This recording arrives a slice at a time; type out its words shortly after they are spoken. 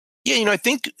Yeah, I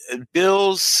think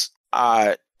Bill's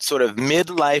sort of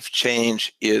midlife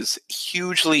change is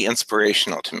hugely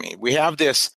inspirational to me. We have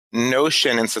this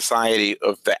notion in society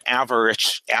of the how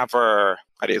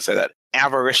do you say that?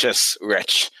 Avaricious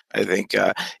rich, I think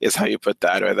is how you put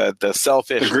that, or the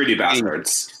selfish, The greedy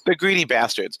bastards. the greedy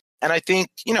bastards. And I think,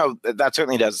 that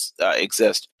certainly does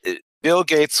exist. Bill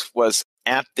Gates was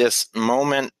at this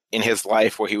moment in his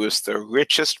life where he was the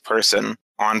richest person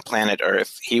on planet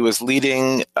Earth. He was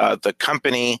leading the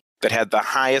company that had the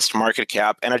highest market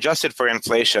cap, and adjusted for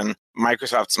inflation,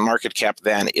 Microsoft's market cap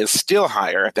then is still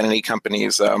higher than any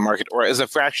company's market, or as a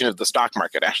fraction of the stock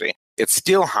market, actually. It's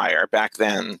still higher back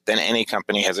then than any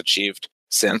company has achieved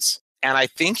since. And I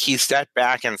think he stepped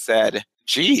back and said,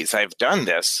 geez, I've done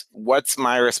this. What's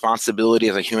my responsibility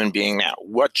as a human being now?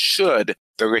 What should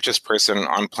the richest person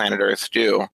on planet Earth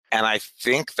do? And I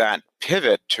think that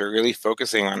pivot to really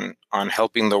focusing on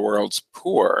helping the world's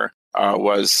poor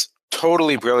was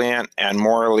totally brilliant and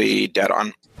morally dead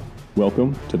on.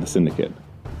 Welcome to The Syndicate,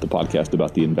 the podcast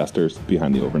about the investors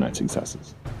behind the overnight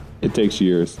successes. It takes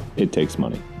years, it takes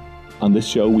money. On this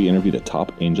show, we interview the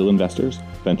top angel investors,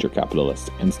 venture capitalists,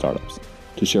 and startups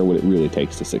to share what it really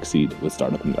takes to succeed with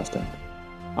startup investing.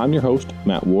 I'm your host,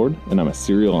 Matt Ward, and I'm a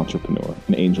serial entrepreneur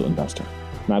and angel investor.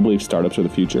 And I believe startups are the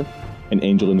future, and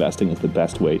angel investing is the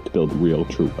best way to build real,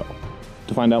 true wealth.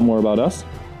 To find out more about us,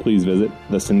 please visit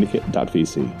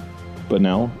thesyndicate.vc. But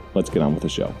now, let's get on with the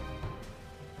show.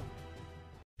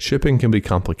 Shipping can be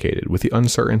complicated with the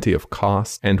uncertainty of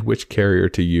cost and which carrier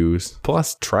to use,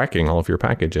 plus tracking all of your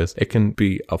packages. It can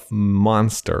be a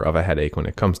monster of a headache when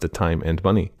it comes to time and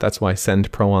money. That's why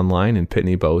Send Pro Online and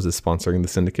Pitney Bowes is sponsoring the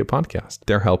Syndicate podcast.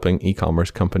 They're helping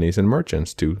e-commerce companies and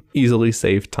merchants to easily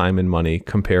save time and money,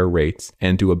 compare rates,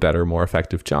 and do a better, more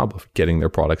effective job of getting their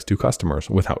products to customers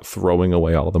without throwing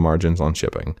away all the margins on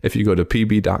shipping. If you go to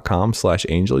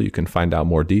pb.com/angel, you can find out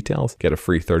more details, get a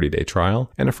free 30-day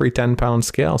trial, and a free 10-pound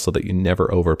scale so that you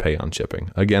never overpay on shipping.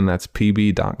 Again, that's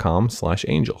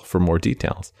pb.com/angel for more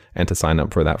details and to sign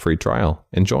up for that free trial.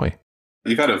 Enjoy.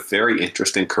 You've had a very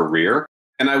interesting career,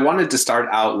 and I wanted to start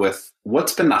out with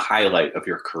what's been the highlight of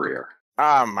your career?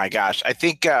 Oh my gosh. I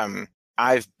think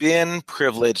I've been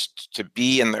privileged to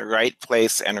be in the right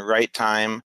place and right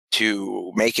time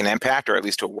to make an impact, or at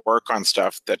least to work on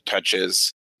stuff that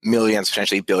touches millions,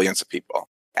 potentially billions of people.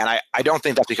 And I don't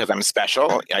think that's because I'm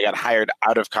special. I got hired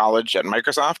out of college at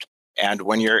Microsoft. And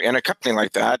when you're in a company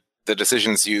like that, the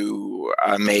decisions you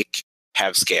make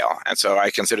have scale. And so I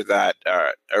consider that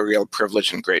a real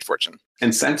privilege and great fortune.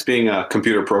 And since being a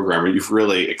computer programmer, you've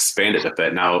really expanded a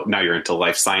bit. Now you're into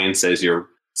life sciences. You're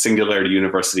Singularity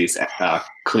University's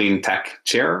clean tech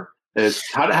chair.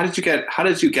 How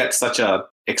did you get such a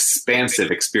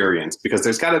expansive experience? Because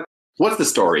what's the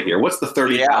story here? What's the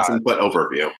 30,000 foot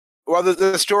overview? Well,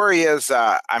 the story is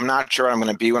I'm not sure what I'm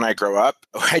going to be when I grow up.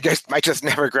 I might just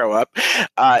never grow up.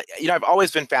 I've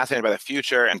always been fascinated by the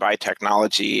future and by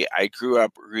technology. I grew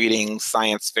up reading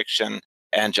science fiction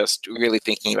and just really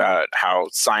thinking about how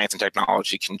science and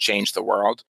technology can change the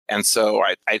world. And so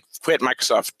I quit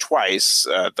Microsoft twice.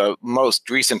 The most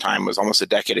recent time was almost a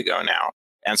decade ago now.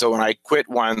 And so when I quit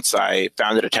once, I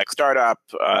founded a tech startup.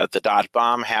 The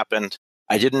dot-bomb happened.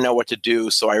 I didn't know what to do,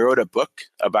 so I wrote a book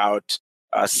about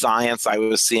science I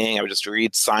was seeing. I would just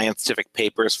read scientific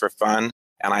papers for fun.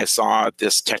 And I saw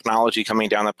this technology coming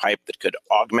down the pipe that could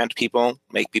augment people,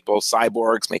 make people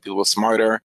cyborgs, make people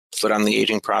smarter, slow down the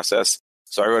aging process.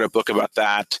 So I wrote a book about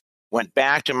that. Went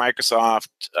back to Microsoft,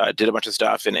 did a bunch of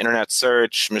stuff in internet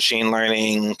search, machine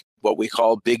learning, what we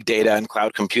call big data and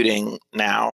cloud computing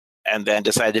now, and then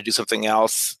decided to do something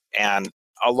else. And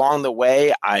along the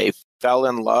way, I fell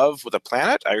in love with the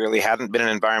planet. I really hadn't been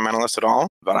an environmentalist at all,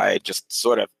 but I just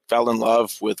sort of fell in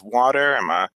love with water.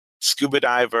 I'm a scuba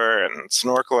diver and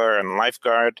snorkeler and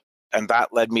lifeguard. And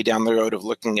that led me down the road of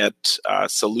looking at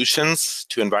solutions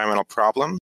to environmental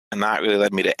problems. And that really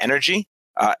led me to energy.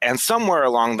 And somewhere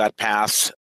along that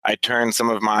path, I turned some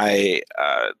of my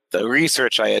the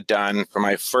research I had done for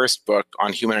my first book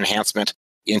on human enhancement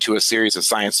into a series of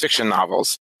science fiction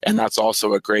novels. And that's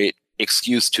also a great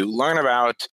excuse to learn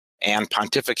about and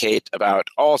pontificate about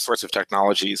all sorts of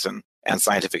technologies and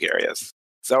scientific areas.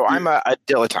 So I'm a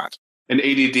dilettante. An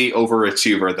ADD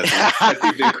overachiever that's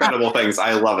achieved incredible things.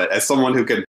 I love it. As someone who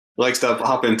likes to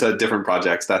hop into different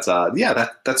projects, that's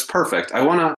perfect. I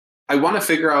wanna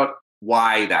figure out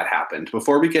why that happened.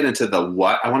 Before we get into the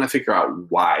what, I want to figure out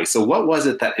why. So what was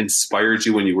it that inspired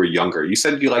you when you were younger? You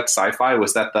said you liked sci-fi.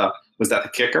 Was that the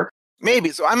kicker? Maybe.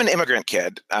 So I'm an immigrant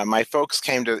kid. My folks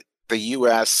came to the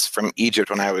U.S. from Egypt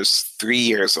when I was 3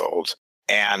 years old.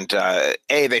 And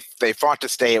they fought to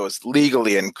stay. It was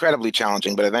legally incredibly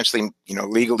challenging, but eventually,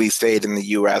 legally stayed in the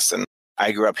U.S. And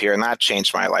I grew up here, and that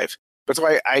changed my life. But so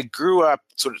I grew up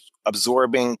sort of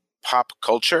absorbing pop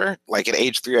culture. Like at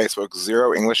age 3, I spoke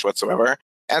zero English whatsoever.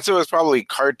 And so it was probably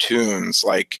cartoons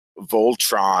like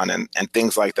Voltron and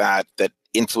things like that that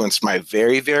influenced my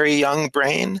very, very young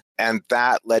brain. And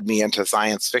that led me into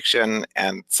science fiction.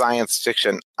 And science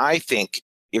fiction, I think,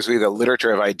 is really the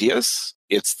literature of ideas.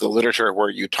 It's the literature where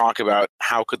you talk about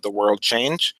how could the world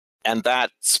change. And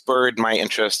that spurred my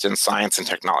interest in science and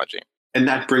technology. And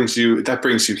that brings you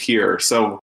here.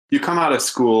 So you come out of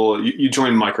school, you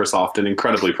joined Microsoft, an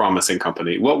incredibly promising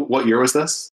company. What year was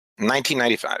this?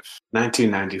 1995.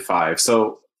 1995.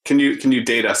 So can you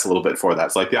date us a little bit for that?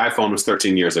 It's like the iPhone was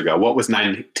 13 years ago. What was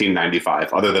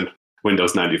 1995 other than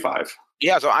Windows 95?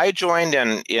 Yeah, so I joined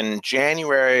in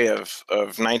January of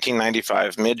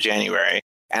 1995, mid-January.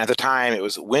 And at the time, it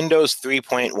was Windows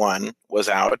 3.1 was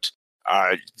out.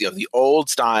 The old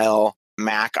style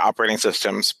Mac operating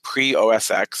systems, pre-OS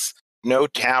X. No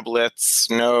tablets,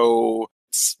 no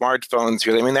smartphones,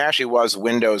 really. I mean, there actually was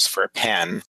Windows for a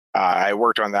pen. I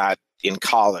worked on that in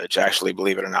college, actually,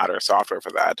 believe it or not, or software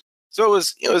for that. So it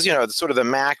was sort of the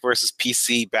Mac versus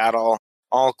PC battle,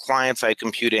 all client-side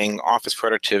computing, Office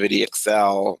productivity,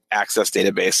 Excel, Access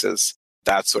databases,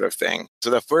 that sort of thing. So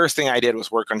the first thing I did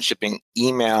was work on shipping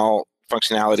email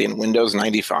functionality in Windows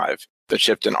 95 that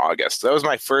shipped in August. So that was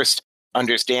my first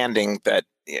understanding that,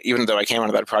 even though I came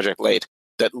onto that project late,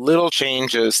 that little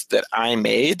changes that I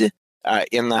made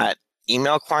in that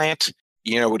email client,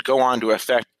 would go on to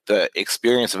affect the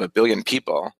experience of a billion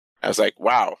people. I was like,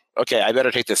 wow, okay, I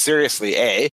better take this seriously,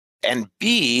 A. And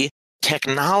B,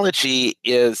 technology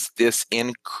is this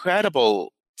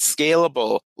incredible,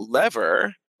 scalable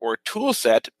lever or tool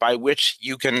set by which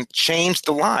you can change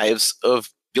the lives of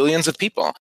billions of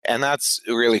people. And that's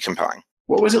really compelling.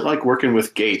 What was it like working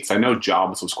with Gates? I know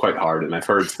Jobs was quite hard, and I've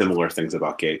heard similar things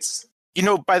about Gates.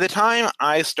 By the time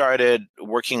I started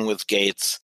working with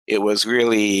Gates, it was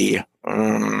really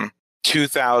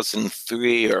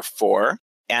 2003 or 4.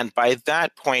 And by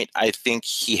that point, I think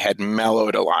he had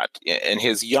mellowed a lot. In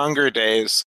his younger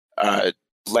days,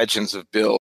 Legends of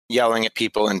Bill, yelling at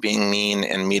people and being mean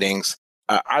in meetings.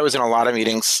 I was in a lot of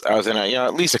meetings. I was in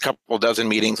at least a couple dozen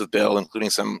meetings with Bill,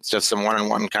 including some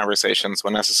one-on-one conversations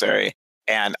when necessary.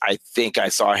 And I think I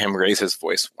saw him raise his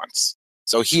voice once.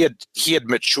 So he had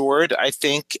matured, I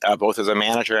think, both as a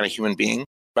manager and a human being.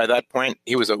 By that point,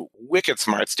 he was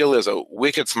still is a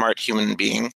wicked smart human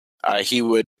being. He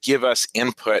would give us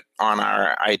input on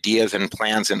our ideas and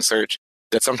plans in search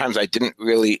that sometimes I didn't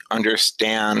really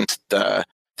understand the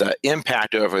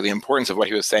impact of or the importance of what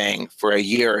he was saying for a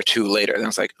year or two later. Then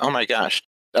it's like, oh my gosh,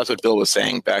 that's what Bill was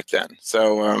saying back then.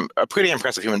 So a pretty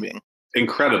impressive human being.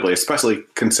 Incredibly, especially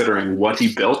considering what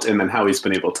he built and then how he's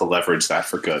been able to leverage that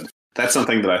for good. That's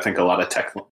something that I think a lot of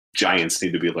tech giants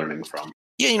need to be learning from.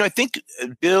 Yeah, I think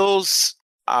Bill's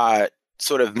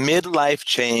sort of midlife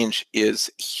change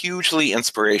is hugely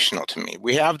inspirational to me.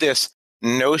 We have this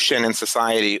notion in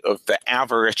society of the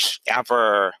avaricious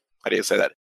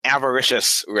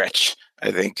rich,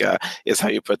 I think is how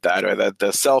you put that, or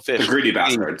the selfish. The greedy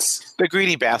bastards. The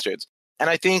greedy bastards. And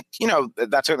I think,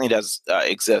 that certainly does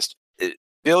exist.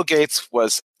 Bill Gates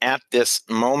was at this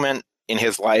moment in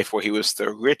his life where he was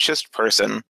the richest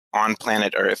person on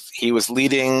planet Earth. He was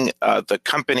leading the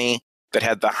company that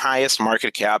had the highest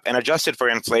market cap, and adjusted for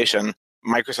inflation,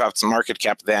 Microsoft's market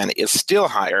cap then is still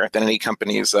higher than any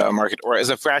company's market, or as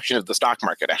a fraction of the stock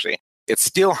market, actually. It's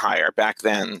still higher back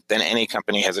then than any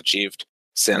company has achieved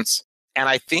since. And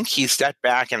I think he stepped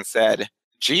back and said,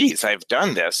 geez, I've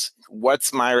done this.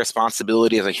 What's my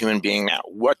responsibility as a human being now?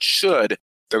 What should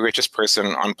the richest person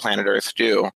on planet Earth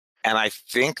do? And I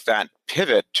think that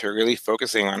pivot to really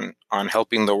focusing on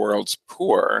helping the world's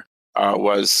poor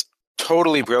was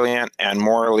totally brilliant and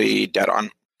morally dead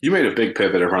on. You made a big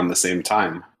pivot around the same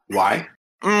time. Why?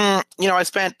 I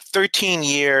spent 13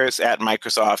 years at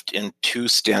Microsoft in 2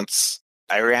 stints.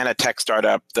 I ran a tech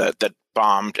startup that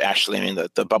bombed, actually. I mean,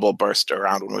 the bubble burst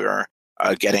around when we were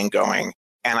getting going.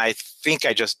 And I think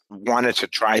I just wanted to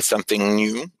try something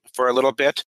new for a little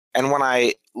bit. And when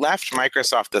I left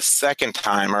Microsoft the second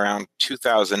time around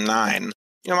 2009,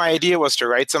 my idea was to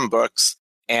write some books.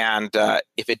 And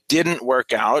if it didn't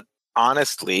work out,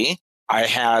 honestly, I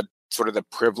had sort of the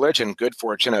privilege and good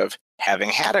fortune of having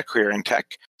had a career in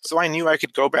tech. So I knew I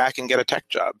could go back and get a tech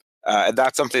job.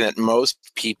 That's something that most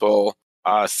people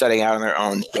setting out on their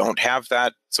own don't have,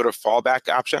 that sort of fallback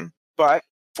option. But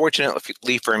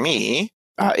fortunately for me,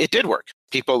 it did work.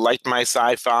 People liked my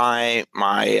sci-fi,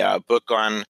 my book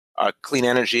on clean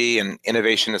energy and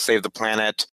innovation to save the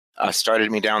planet,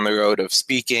 started me down the road of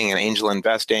speaking and angel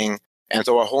investing. And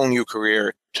so a whole new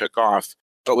career took off.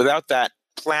 But without that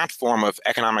platform of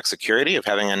economic security, of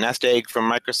having a nest egg from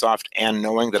Microsoft and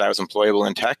knowing that I was employable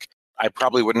in tech, I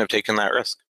probably wouldn't have taken that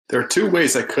risk. There are two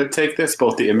ways I could take this,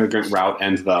 both the immigrant route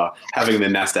and the having the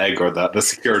nest egg or the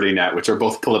security net, which are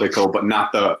both political, but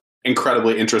not the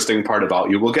incredibly interesting part about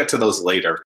you. We'll get to those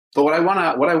later. But what I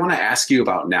want to ask you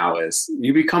about now is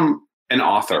you become an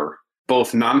author,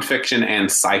 both nonfiction and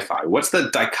sci-fi. What's the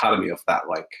dichotomy of that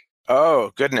like?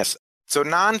 Oh, goodness. So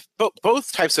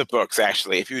both types of books,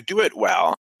 actually, if you do it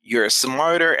well, you're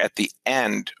smarter at the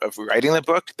end of writing the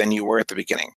book than you were at the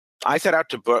beginning. I set out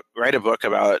to write a book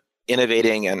about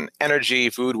innovating in energy,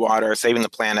 food, water, saving the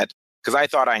planet, because I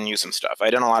thought I knew some stuff.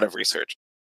 I'd done a lot of research.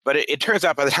 But it turns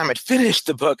out by the time I'd finished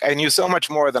the book, I knew so much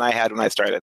more than I had when I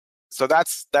started. So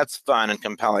that's fun and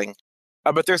compelling.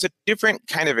 But there's a different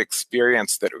kind of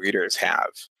experience that readers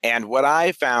have. And what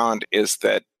I found is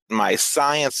that my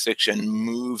science fiction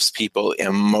moves people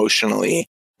emotionally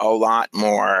a lot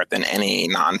more than any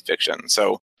nonfiction.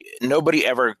 So nobody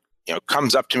ever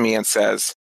comes up to me and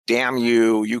says, damn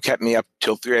you, you kept me up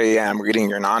till 3 a.m. reading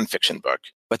your nonfiction book.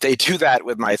 But they do that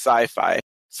with my sci-fi.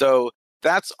 So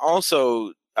that's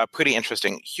also pretty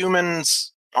interesting.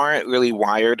 Humans aren't really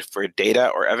wired for data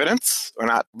or evidence, or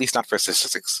not, at least not for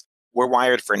statistics. We're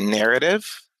wired for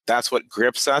narrative. That's what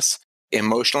grips us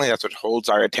emotionally. That's what holds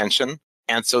our attention.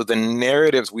 And so the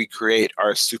narratives we create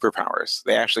are superpowers.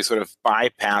 They actually sort of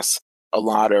bypass a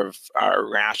lot of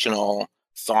rational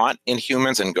thought in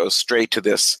humans and go straight to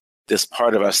this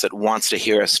part of us that wants to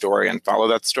hear a story and follow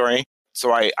that story.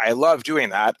 So I love doing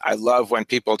that. I love when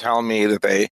people tell me that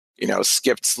they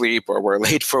skipped sleep or were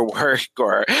late for work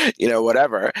or,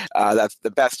 whatever. That's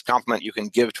the best compliment you can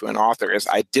give to an author is,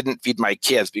 I didn't feed my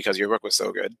kids because your book was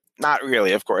so good. Not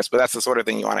really, of course, but that's the sort of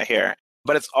thing you want to hear.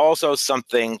 But it's also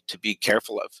something to be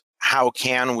careful of. How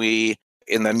can we,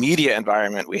 in the media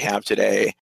environment we have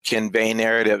today, convey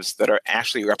narratives that are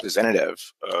actually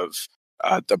representative of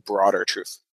the broader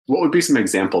truth? What would be some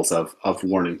examples of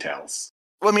warning tales?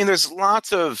 Well, I mean, there's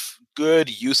lots of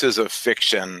good uses of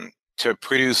fiction to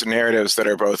produce narratives that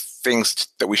are both things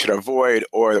that we should avoid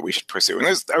or that we should pursue. And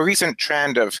there's a recent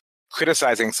trend of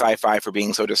criticizing sci-fi for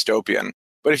being so dystopian.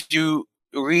 But if you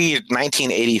read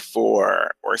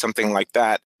 1984 or something like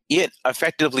that, it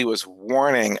effectively was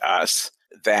warning us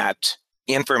that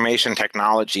information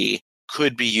technology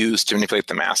could be used to manipulate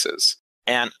the masses.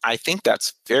 And I think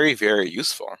that's very, very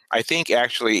useful. I think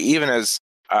actually, even as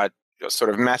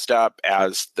sort of messed up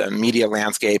as the media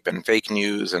landscape and fake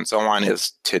news and so on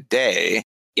is today,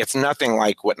 it's nothing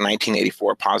like what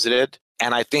 1984 posited.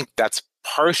 And I think that's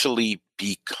partially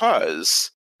because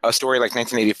a story like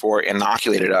 1984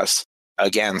 inoculated us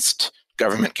against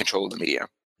government control of the media.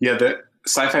 Yeah, the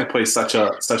sci-fi plays such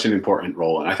an important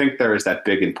role. And I think there is that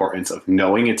big importance of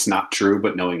knowing it's not true,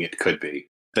 but knowing it could be.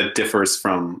 That differs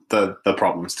from the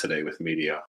problems today with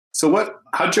media. So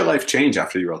how did your life change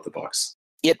after you wrote the books?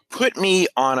 It put me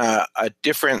on a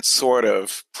different sort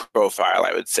of profile,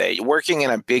 I would say. Working in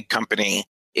a big company,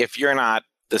 if you're not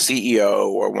the CEO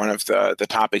or one of the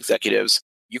top executives,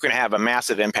 you can have a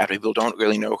massive impact. People don't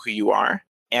really know who you are.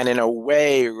 And in a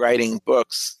way, writing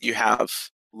books, you have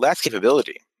less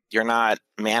capability. You're not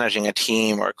managing a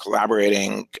team or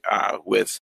collaborating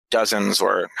with dozens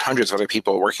or hundreds of other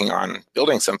people working on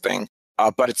building something,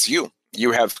 but it's you.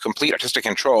 You have complete artistic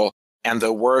control, and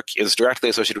the work is directly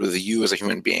associated with you as a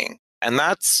human being. And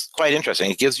that's quite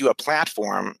interesting. It gives you a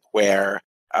platform where,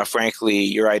 frankly,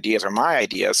 your ideas or my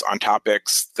ideas on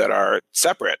topics that are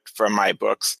separate from my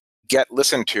books get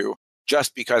listened to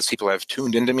just because people have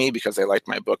tuned into me because they like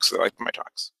my books, they like my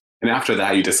talks. And after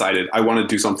that, you decided, I want to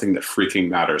do something that freaking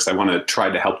matters. I want to try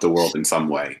to help the world in some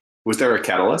way. Was there a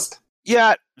catalyst?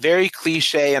 Yeah, very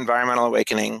cliche environmental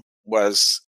awakening.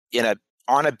 Was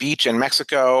on a beach in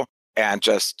Mexico, and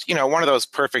just, one of those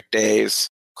perfect days,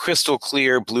 crystal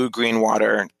clear blue-green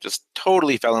water, just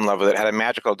totally fell in love with it, had a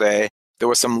magical day. There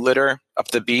was some litter up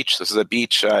the beach. This is a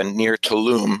beach near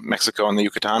Tulum, Mexico, in the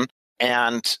Yucatan.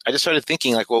 And I just started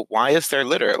thinking, well, why is there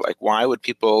litter? Why would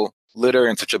people litter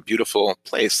in such a beautiful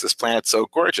place? This planet's so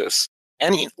gorgeous.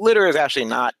 And litter is actually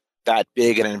not that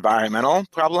big an environmental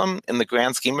problem in the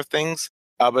grand scheme of things.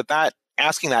 But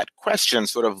asking that question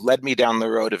sort of led me down the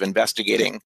road of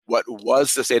investigating what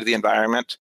was the state of the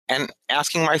environment and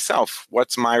asking myself,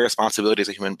 what's my responsibility as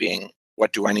a human being?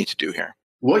 What do I need to do here?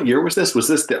 What year was this? Was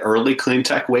this the early clean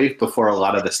tech wave before a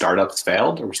lot of the startups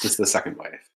failed, or was this the second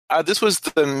wave? This was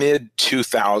the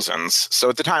mid-2000s. So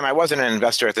at the time, I wasn't an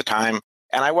investor at the time.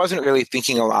 And I wasn't really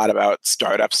thinking a lot about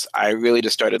startups. I really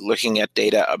just started looking at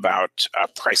data about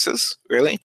prices,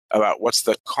 really, about what's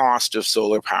the cost of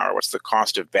solar power, what's the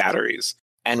cost of batteries.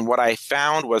 And what I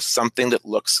found was something that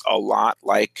looks a lot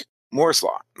like Moore's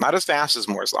Law. Not as fast as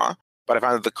Moore's Law, but I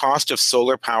found that the cost of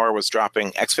solar power was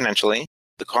dropping exponentially.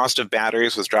 The cost of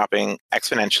batteries was dropping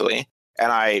exponentially.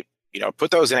 And I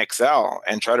put those in Excel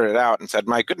and charted it out and said,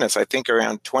 my goodness, I think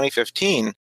around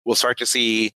 2015, we'll start to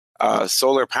see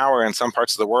solar power in some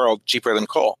parts of the world cheaper than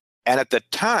coal. And at the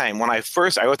time, when I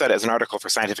wrote that as an article for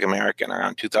Scientific American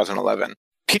around 2011,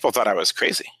 people thought I was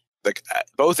crazy. Like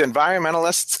both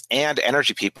environmentalists and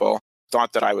energy people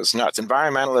thought that I was nuts.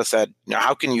 Environmentalists said,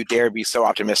 how can you dare be so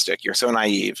optimistic? You're so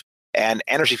naive. And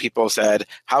energy people said,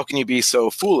 how can you be so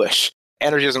foolish?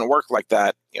 Energy doesn't work like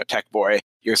that, tech boy.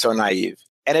 You're so naive.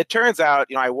 And it turns out,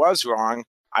 I was wrong.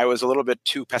 I was a little bit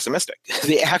too pessimistic.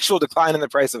 The actual decline in the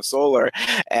price of solar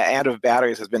and of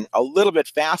batteries has been a little bit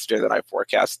faster than I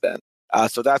forecast then.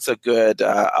 So that's a good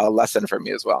lesson for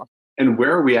me as well. And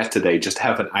where are we at today? Just to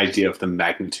have an idea of the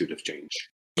magnitude of change.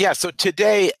 Yeah, so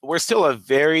today we're still a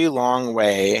very long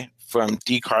way from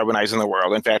decarbonizing the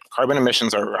world. In fact, carbon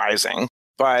emissions are rising,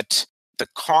 but the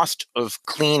cost of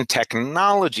clean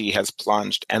technology has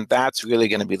plunged, and that's really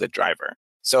going to be the driver.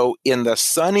 So in the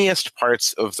sunniest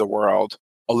parts of the world,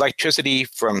 electricity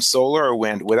from solar or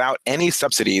wind without any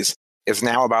subsidies is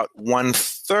now about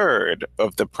 1/3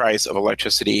 of the price of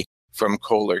electricity from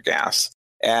coal or gas.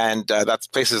 And that's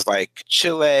places like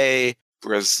Chile,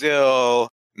 Brazil,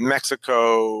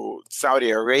 Mexico,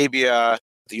 Saudi Arabia,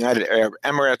 the United Arab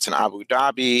Emirates and Abu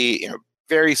Dhabi,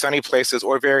 very sunny places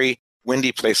or very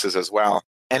windy places as well.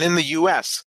 And in the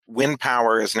US, wind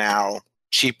power is now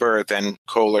cheaper than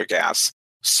coal or gas.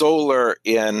 Solar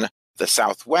in the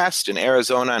Southwest, in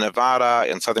Arizona, Nevada,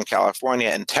 in Southern California,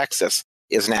 and Texas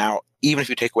is now, even if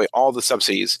you take away all the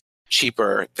subsidies,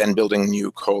 cheaper than building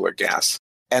new coal or gas.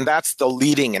 And that's the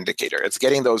leading indicator. It's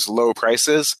getting those low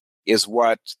prices is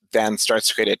what then starts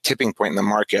to create a tipping point in the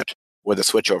market where the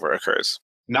switchover occurs.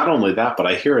 Not only that, but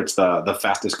I hear it's the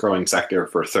fastest growing sector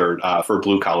for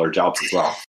blue collar jobs as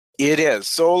well. It is.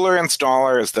 Solar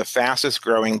installer is the fastest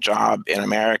growing job in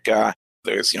America.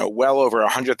 There's well over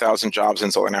 100,000 jobs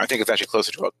in solar now. I think it's actually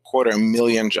closer to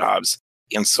 250,000 jobs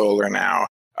in solar now.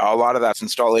 A lot of that's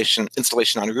installation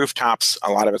on rooftops.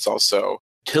 A lot of it's also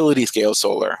utility scale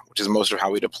solar, which is most of how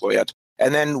we deploy it.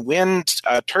 And then wind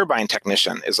turbine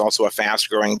technician is also a fast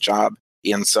growing job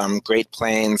in some Great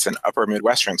Plains and upper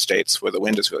Midwestern states where the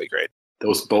wind is really great.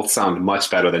 Those both sound much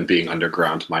better than being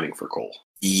underground mining for coal.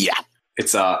 Yeah.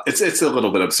 It's a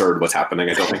little bit absurd what's happening.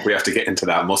 I don't think we have to get into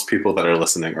that. Most people that are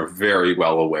listening are very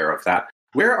well aware of that.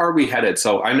 Where are we headed?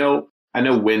 So I know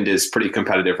wind is pretty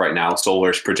competitive right now. Solar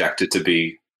is projected to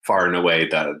be far and away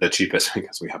the cheapest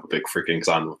because we have a big freaking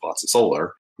sun with lots of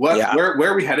solar. Where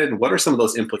are we headed, and what are some of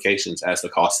those implications as the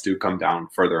costs do come down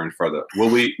further and further? Will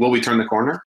we turn the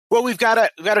corner? Well, we've got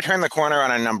to turn the corner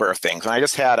on a number of things. And I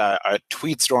just had a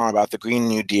tweet storm about the Green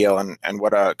New Deal and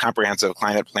what a comprehensive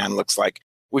climate plan looks like.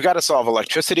 We've got to solve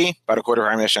electricity, about a quarter of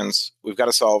our emissions. We've got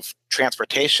to solve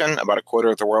transportation, about a quarter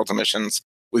of the world's emissions.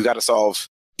 We've got to solve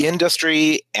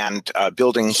industry and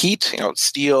building heat,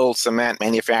 steel, cement,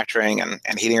 manufacturing, and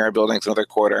heating our buildings, another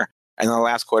quarter. And then the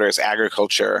last quarter is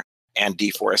agriculture and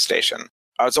deforestation.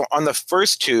 So on the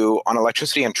first two, on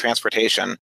electricity and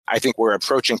transportation, I think we're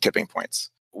approaching tipping points.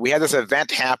 We had this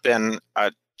event happen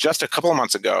just a couple of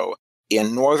months ago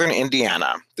in northern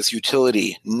Indiana. This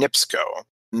utility, NIPSCO,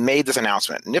 made this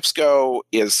announcement. NIPSCO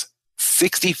is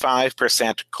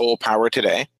 65% coal power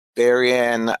today. They're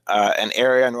in an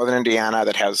area in northern Indiana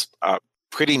that has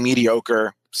pretty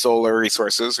mediocre solar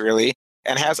resources, really,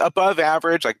 and has above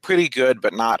average, like pretty good,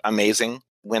 but not amazing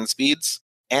wind speeds.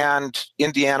 And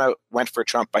Indiana went for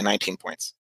Trump by 19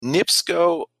 points.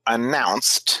 NIPSCO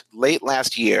announced late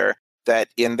last year that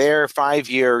in their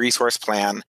 5-year resource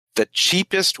plan, the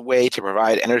cheapest way to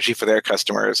provide energy for their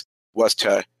customers was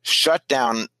to shut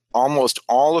down almost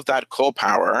all of that coal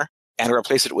power and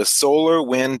replace it with solar,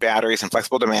 wind, batteries, and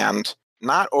flexible demand,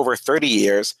 not over 30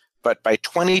 years, but by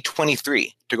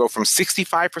 2023, to go from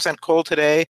 65% coal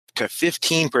today to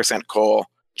 15% coal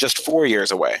just 4 years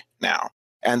away now.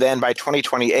 And then by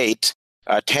 2028,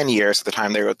 10 years at the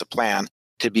time they wrote the plan,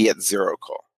 to be at zero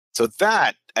coal. So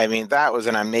that was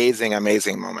an amazing,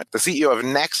 amazing moment. The CEO of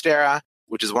NextEra,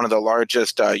 which is one of the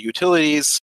largest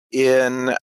utilities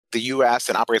in the US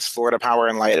and operates Florida Power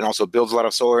and Light and also builds a lot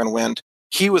of solar and wind,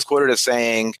 he was quoted as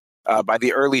saying by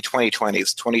the early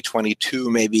 2020s, 2022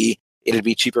 maybe, it'd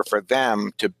be cheaper for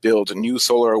them to build new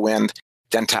solar or wind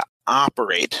than to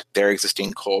operate their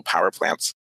existing coal power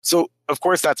plants. So, of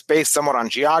course, that's based somewhat on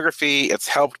geography. It's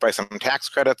helped by some tax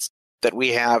credits that we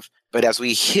have. But as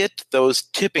we hit those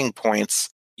tipping points,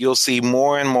 you'll see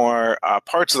more and more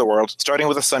parts of the world, starting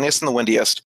with the sunniest and the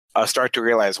windiest, start to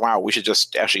realize, wow, we should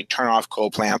just actually turn off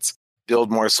coal plants,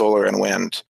 build more solar and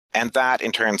wind. And that,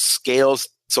 in turn, scales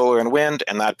solar and wind,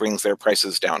 and that brings their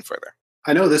prices down further.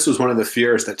 I know this was one of the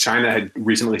fears that China had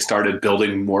recently started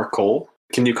building more coal.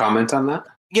 Can you comment on that?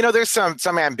 There's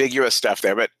some ambiguous stuff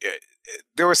there, but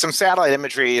there was some satellite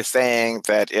imagery saying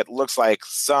that it looks like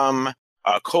some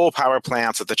coal power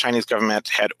plants that the Chinese government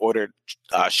had ordered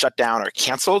shut down or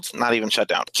canceled, not even shut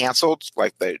down, canceled,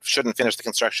 like they shouldn't finish the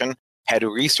construction, had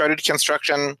restarted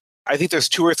construction. I think there's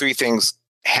 2 or 3 things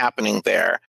happening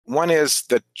there. One is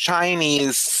the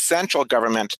Chinese central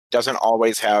government doesn't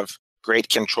always have great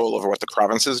control over what the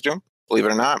provinces do, believe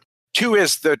it or not. 2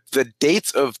 is the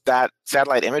dates of that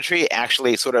satellite imagery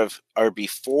actually sort of are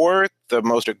before the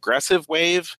most aggressive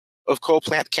wave of coal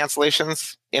plant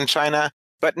cancellations in China.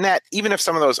 But net, even if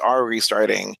some of those are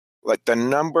restarting, like the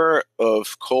number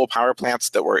of coal power plants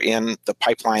that were in the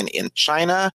pipeline in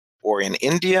China or in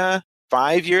India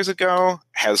 5 years ago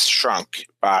has shrunk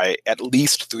by at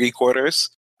least 3/4.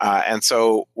 And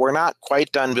so we're not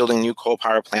quite done building new coal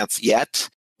power plants yet,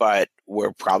 but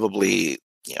we're probably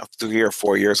 3 or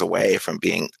 4 years away from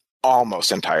being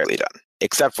almost entirely done,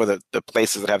 except for the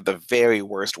places that have the very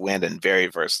worst wind and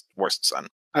very worst sun.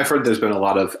 I've heard there's been a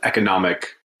lot of economic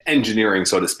engineering,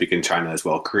 so to speak, in China as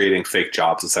well, creating fake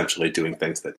jobs, essentially doing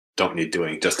things that don't need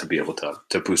doing just to be able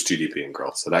to boost GDP and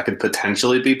growth. So that could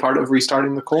potentially be part of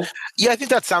restarting the coal? Yeah, I think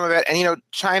that's some of it. And,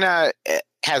 China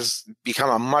has become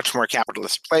a much more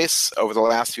capitalist place over the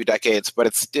last few decades, but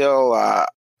it's still,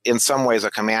 in some ways,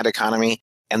 a command economy.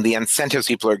 And the incentives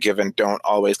people are given don't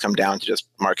always come down to just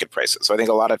market prices. So I think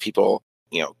a lot of people,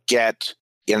 get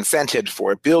incented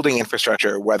for building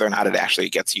infrastructure, whether or not it actually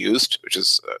gets used, which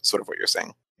is sort of what you're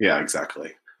saying. Yeah,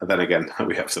 exactly. And then again,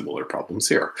 we have similar problems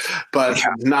here, but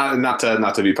not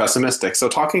to be pessimistic. So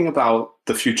talking about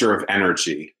the future of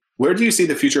energy, where do you see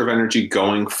the future of energy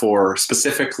going for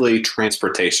specifically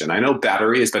transportation? I know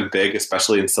battery has been big,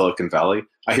 especially in Silicon Valley.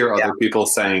 I hear other people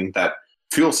saying that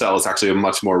fuel cell is actually a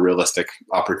much more realistic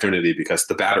opportunity because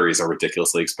the batteries are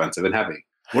ridiculously expensive and heavy.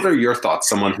 What are your thoughts,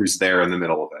 someone who's there in the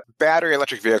middle of it? Battery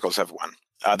electric vehicles have won.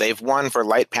 They've won for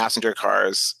light passenger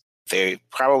cars. They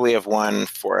probably have won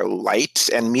for light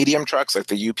and medium trucks, like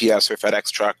the UPS or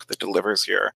FedEx truck that delivers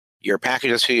your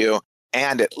packages to you.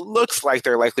 And it looks like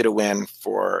they're likely to win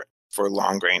for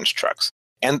long-range trucks.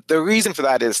 And the reason for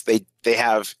that is they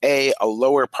have, a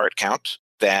lower part count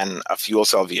than a fuel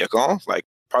cell vehicle. Like,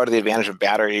 part of the advantage of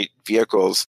battery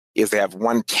vehicles is they have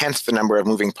 1/10 the number of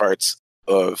moving parts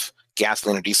of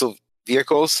gasoline or diesel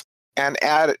vehicles. And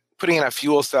putting in a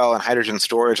fuel cell and hydrogen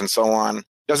storage and so on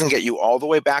doesn't get you all the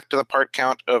way back to the part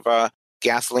count of a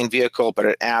gasoline vehicle, but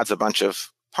it adds a bunch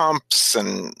of pumps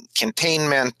and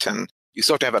containment, and you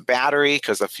still have to have a battery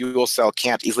because the fuel cell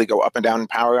can't easily go up and down in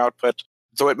power output.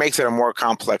 So it makes it a more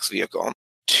complex vehicle.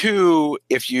 2,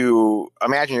 if you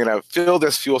imagine you're going to fill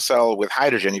this fuel cell with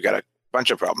hydrogen, you've got a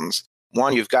bunch of problems.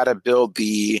 1, you've got to build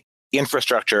the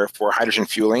infrastructure for hydrogen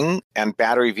fueling, and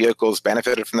battery vehicles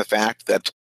benefited from the fact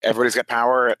that everybody's got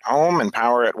power at home and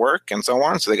power at work and so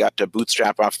on, so they got to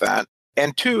bootstrap off that.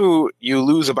 And 2, you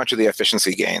lose a bunch of the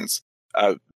efficiency gains.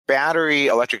 Battery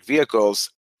electric vehicles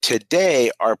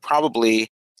today are probably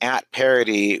at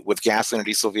parity with gasoline or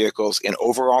diesel vehicles in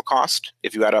overall cost.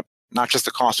 If you add up not just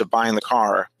the cost of buying the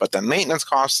car, but the maintenance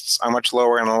costs are much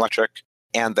lower in electric,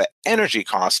 and the energy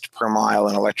cost per mile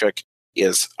in electric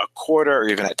is 1/4 or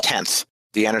even 1/10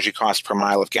 the energy cost per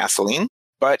mile of gasoline.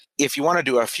 But if you want to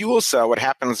do a fuel cell, what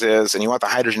happens is, and you want the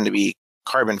hydrogen to be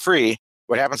carbon-free,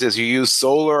 what happens is you use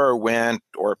solar or wind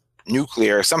or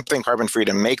nuclear, something carbon-free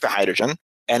to make the hydrogen.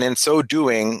 And in so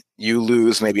doing, you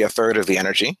lose maybe 1/3 of the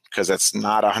energy because it's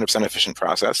not a 100% efficient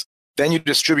process. Then you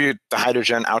distribute the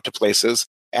hydrogen out to places,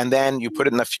 and then you put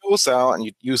it in the fuel cell, and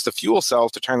you use the fuel cell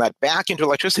to turn that back into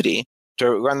electricity to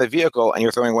run the vehicle, and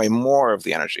you're throwing away more of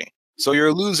the energy. So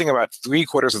you're losing about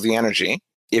 3/4 of the energy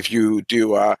if you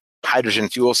do a hydrogen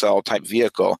fuel cell type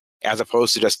vehicle, as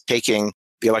opposed to just taking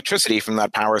the electricity from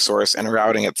that power source and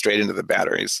routing it straight into the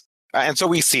batteries. And so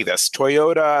we see this.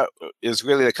 Toyota is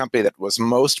really the company that was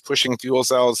most pushing fuel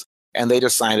cells, and they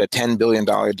just signed a $10 billion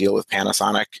deal with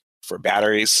Panasonic for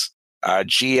batteries.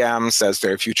 GM says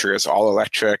their future is all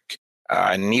electric.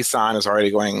 Nissan is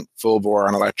already going full bore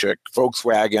on electric.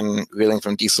 Volkswagen, reeling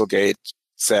from Dieselgate,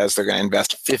 says they're going to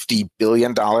invest $50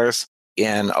 billion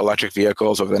in electric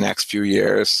vehicles over the next few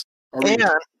years.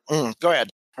 Go ahead.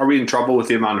 Are we in trouble with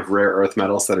the amount of rare earth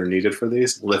metals that are needed for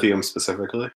these? Lithium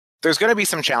specifically? There's going to be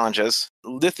some challenges.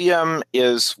 Lithium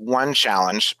is one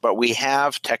challenge, but we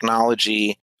have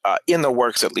technology in the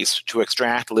works, at least, to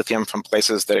extract lithium from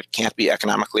places that it can't be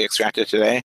economically extracted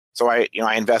today. So I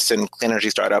invest in clean energy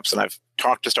startups, and I've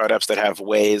talked to startups that have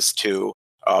ways to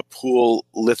pull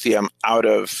lithium out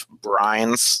of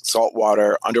brines,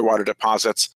 saltwater, underwater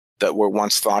deposits that were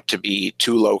once thought to be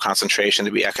too low concentration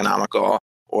to be economical,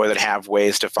 or that have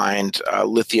ways to find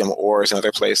lithium ores in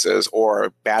other places,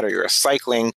 or battery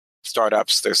recycling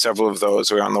startups. There's several of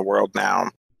those around the world now.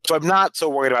 So I'm not so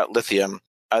worried about lithium.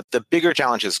 The bigger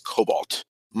challenge is cobalt.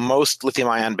 Most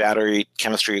lithium-ion battery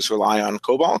chemistries rely on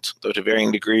cobalt, though to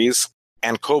varying degrees.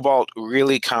 And cobalt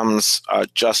really comes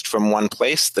just from one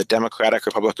place, the Democratic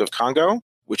Republic of Congo,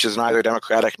 which is neither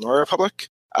democratic nor a republic.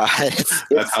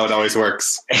 That's how it always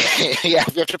works. Yeah,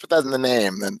 you have to put that in the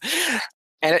name. Then.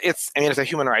 And it's a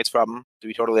human rights problem, to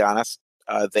be totally honest.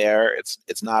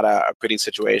 It's not a pretty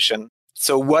situation.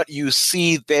 So what you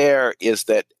see there is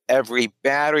that every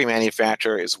battery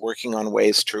manufacturer is working on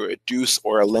ways to reduce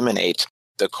or eliminate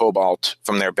the cobalt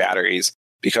from their batteries,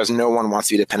 because no one wants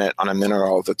to be dependent on a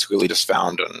mineral that's really just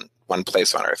found in one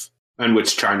place on Earth. And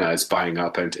which China is buying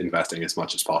up and investing as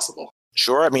much as possible.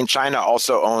 Sure. I mean, China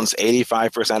also owns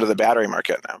 85% of the battery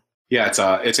market now. Yeah,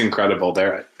 it's incredible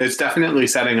there. It's definitely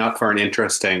setting up for an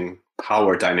interesting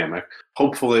power dynamic.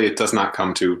 Hopefully it does not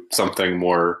come to something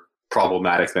more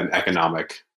problematic than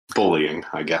economic bullying,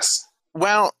 I guess.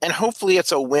 Well, and hopefully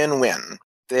it's a win-win.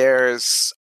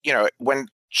 There's, when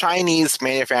Chinese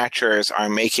manufacturers are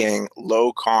making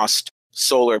low-cost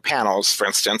solar panels, for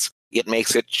instance, it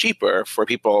makes it cheaper for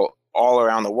people all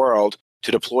around the world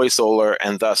to deploy solar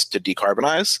and thus to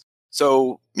decarbonize.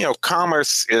 So,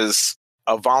 commerce is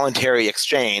a voluntary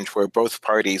exchange where both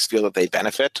parties feel that they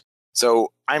benefit.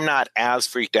 So I'm not as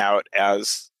freaked out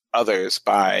as others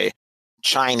by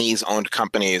Chinese-owned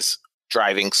companies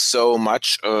driving so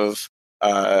much of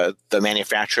the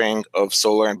manufacturing of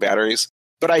solar and batteries.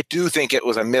 But I do think it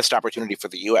was a missed opportunity for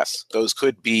the U.S. Those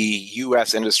could be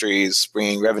U.S. industries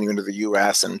bringing revenue into the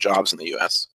U.S. and jobs in the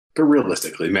U.S. But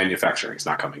realistically, manufacturing is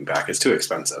not coming back. It's too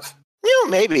expensive.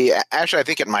 Maybe. Actually, I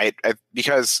think it might,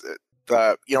 because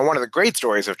one of the great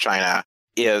stories of China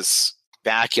is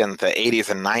back in the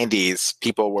 80s and 90s,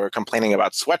 people were complaining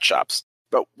about sweatshops.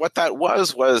 But what that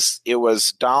was it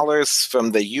was dollars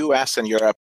from the U.S. and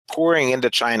Europe pouring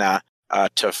into China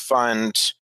to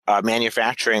fund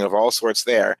manufacturing of all sorts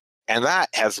there. And that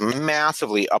has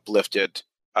massively uplifted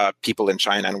people in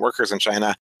China and workers in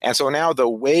China. And so now the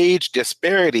wage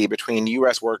disparity between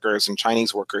U.S. workers and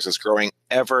Chinese workers is growing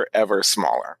ever, ever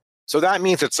smaller. So that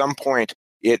means at some point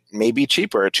it may be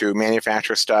cheaper to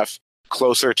manufacture stuff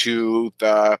closer to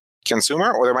the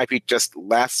consumer, or there might be just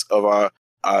less of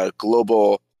a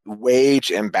global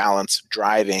wage imbalance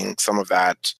driving some of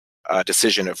that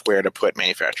decision of where to put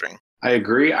manufacturing. I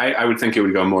agree. I would think it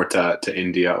would go more to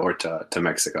India or to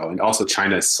Mexico. And also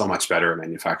China is so much better at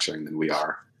manufacturing than we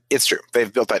are. It's true.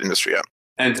 They've built that industry up.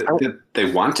 And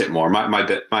they want it more. My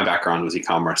background was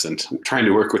e-commerce, and trying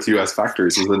to work with U.S.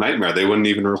 factories was a nightmare. They wouldn't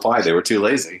even reply. They were too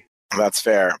lazy. That's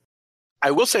fair. I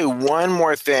will say one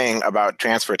more thing about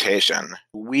transportation.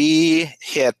 We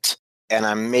hit an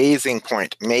amazing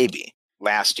point, maybe,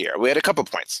 last year. We had a couple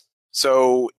points.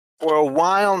 So for a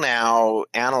while now,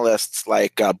 analysts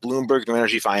like Bloomberg New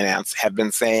Energy Finance have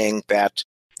been saying that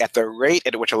at the rate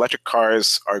at which electric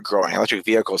cars are growing, electric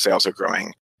vehicle sales are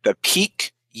growing, the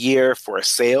peak year for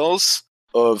sales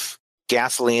of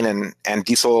gasoline and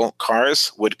diesel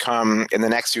cars would come in the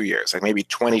next few years, like maybe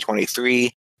 2023,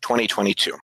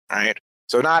 2022, right?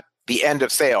 So not the end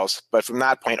of sales, but from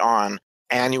that point on,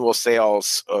 annual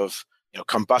sales of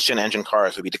combustion engine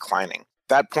cars would be declining.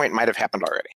 That point might have happened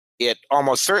already. It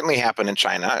almost certainly happened in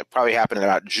China. It probably happened in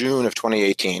about June of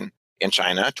 2018 in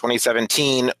China.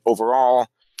 2017 overall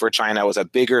for China was a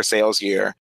bigger sales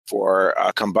year for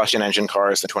combustion engine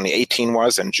cars than 2018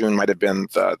 was, and June might have been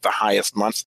the highest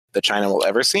month that China will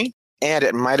ever see. And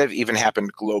it might have even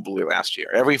happened globally last year.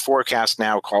 Every forecast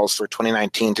now calls for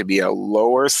 2019 to be a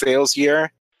lower sales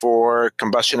year for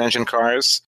combustion engine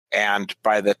cars. And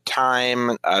by the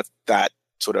time that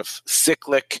sort of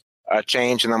cyclic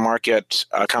change in the market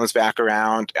comes back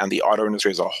around and the auto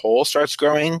industry as a whole starts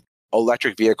growing,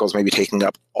 electric vehicles may be taking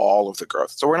up all of the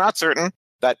growth. So we're not certain.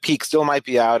 That peak still might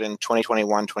be out in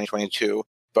 2021, 2022,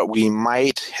 but we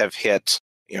might have hit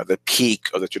the peak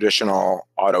of the traditional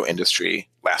auto industry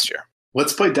last year.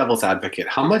 Let's play devil's advocate.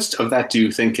 How much of that do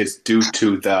you think is due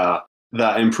to the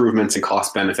improvements in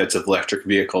cost benefits of electric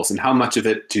vehicles, and how much of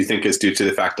it do you think is due to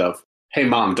the fact of, hey,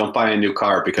 Mom, don't buy a new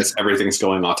car because everything's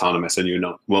going autonomous and you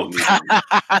won't need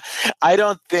it? I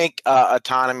don't think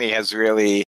autonomy has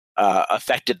really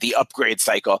affected the upgrade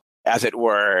cycle, as it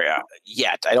were,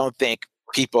 yet. I don't think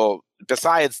people,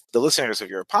 besides the listeners of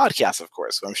your podcast, of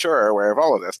course, who I'm sure are aware of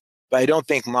all of this, but I don't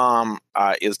think mom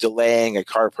is delaying a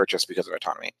car purchase because of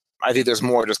autonomy. I think there's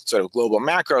more just sort of global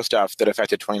macro stuff that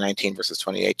affected 2019 versus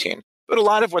 2018. But a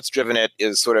lot of what's driven it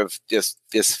is sort of this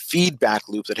feedback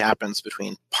loop that happens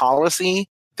between policy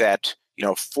that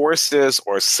forces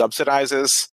or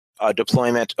subsidizes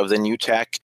deployment of the new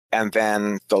tech, and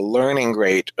then the learning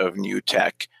rate of new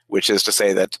tech, which is to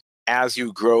say that as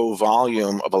you grow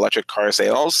volume of electric car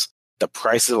sales, the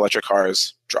prices of electric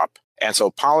cars drop. And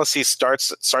so policy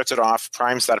starts it off,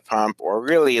 primes that pump, or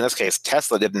really, in this case,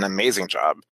 Tesla did an amazing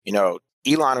job.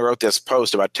 Elon wrote this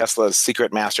post about Tesla's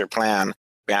secret master plan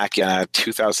back in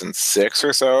 2006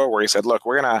 or so, where he said, look,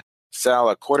 we're going to sell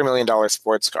a $250,000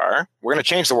 sports car. We're going to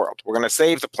change the world. We're going to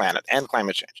save the planet and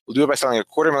climate change. We'll do it by selling a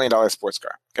 $250,000 sports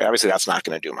car. Okay, obviously, that's not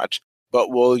going to do much, but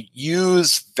we'll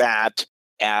use that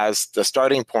as the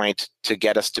starting point to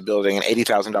get us to building an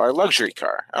 $80,000 luxury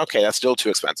car. Okay, that's still too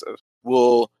expensive.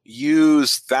 We'll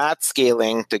use that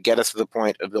scaling to get us to the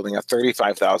point of building a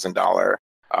 $35,000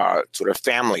 sort of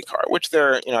family car, which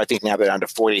I think now they're down to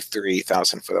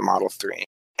 $43,000 for the Model 3.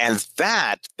 And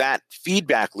that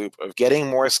feedback loop of getting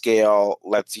more scale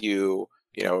lets you,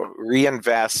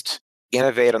 reinvest,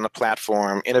 innovate on the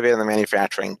platform, innovate on the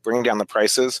manufacturing, bring down the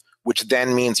prices, which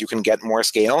then means you can get more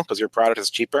scale because your product is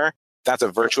cheaper. That's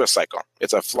a virtuous cycle.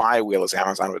 It's a flywheel, as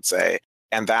Amazon would say.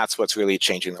 And that's what's really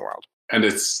changing the world. And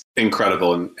it's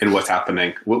incredible in what's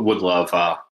happening. Would love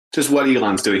just what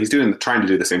Elon's doing. He's trying to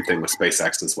do the same thing with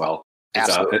SpaceX as well.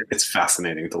 It's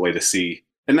fascinating the way to see.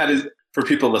 And that is, for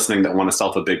people listening that want to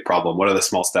solve a big problem, what are the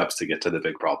small steps to get to the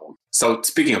big problem? So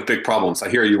speaking of big problems, I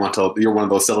hear you're one of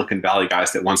those Silicon Valley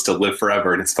guys that wants to live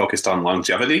forever and is focused on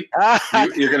longevity.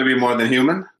 You're going to be more than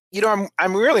human?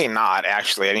 I'm really not,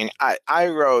 actually. I mean,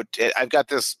 I've got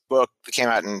this book that came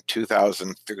out in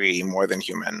 2003, More Than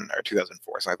Human, or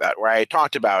 2004, something like that, where I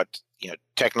talked about,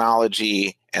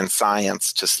 technology and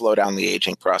science to slow down the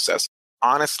aging process.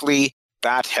 Honestly,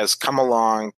 that has come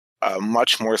along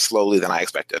much more slowly than I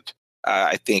expected.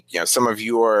 I think, some of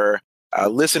your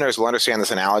listeners will understand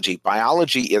this analogy.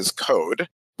 Biology is code,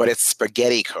 but it's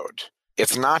spaghetti code.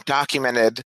 It's not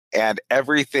documented, and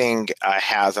everything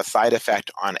has a side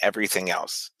effect on everything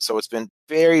else. So it's been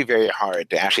very, very hard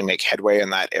to actually make headway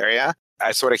in that area.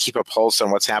 I sort of keep a pulse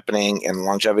on what's happening in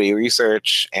longevity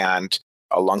research and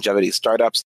longevity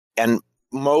startups. And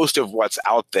most of what's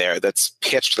out there that's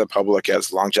pitched to the public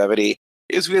as longevity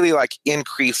is really like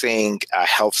increasing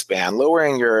health span,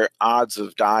 lowering your odds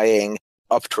of dying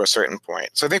up to a certain point.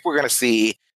 So I think we're going to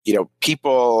see,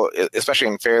 people, especially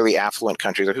in fairly affluent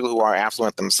countries, or people who are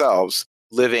affluent themselves,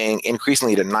 living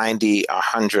increasingly to 90,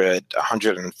 100,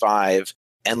 105,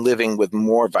 and living with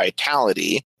more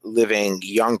vitality, living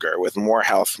younger with more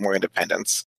health, more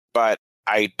independence. But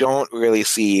I don't really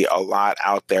see a lot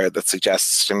out there that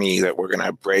suggests to me that we're going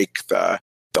to break the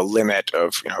limit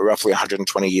of roughly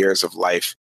 120 years of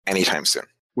life anytime soon.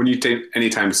 When you take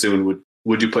anytime soon,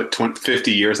 would you put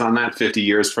 50 years on that? 50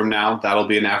 years from now, that'll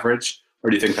be an average? Or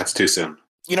do you think that's too soon?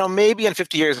 Maybe in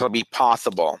 50 years it'll be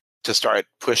possible to start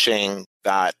pushing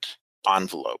that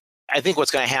envelope. I think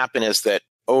what's going to happen is that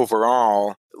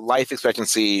overall life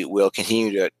expectancy will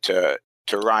continue to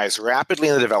rise rapidly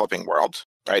in the developing world.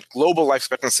 Right? Global life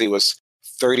expectancy was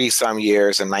 30 some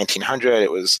years in 1900.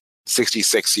 It was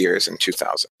 66 years in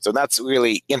 2000. So that's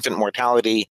really infant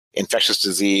mortality, infectious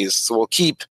disease. So we'll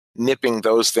keep nipping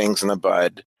those things in the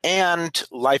bud. And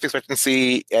life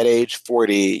expectancy at age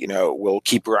 40, will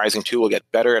keep rising too. We'll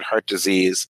get better at heart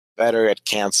disease, better at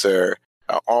cancer,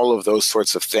 all of those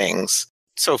sorts of things.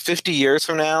 So 50 years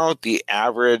from now, the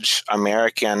average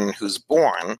American who's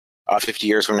born 50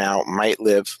 years from now might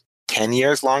live 10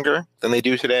 years longer than they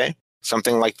do today,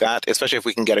 something like that, especially if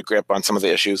we can get a grip on some of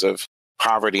the issues of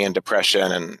poverty and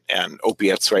depression and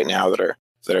opiates right now that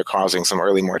are causing some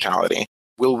early mortality.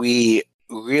 Will we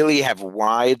really have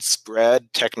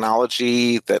widespread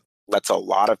technology that lets a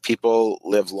lot of people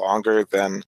live longer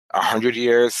than 100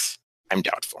 years? I'm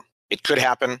doubtful. It could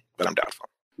happen, but I'm doubtful.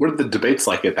 What are the debates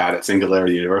like at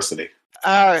Singularity University?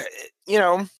 A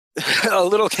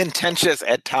little contentious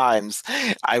at times,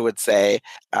 I would say.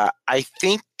 I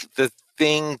think the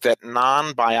thing that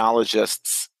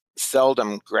non-biologists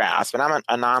seldom grasp, and I'm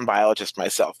a non-biologist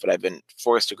myself, but I've been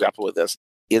forced to grapple with this,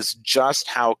 is just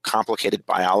how complicated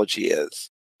biology is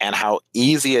and how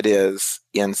easy it is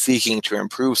in seeking to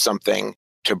improve something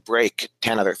to break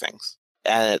 10 other things.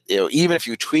 And even if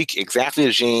you tweak exactly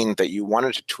the gene that you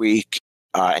wanted to tweak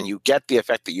and you get the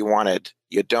effect that you wanted,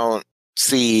 you don't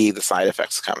see the side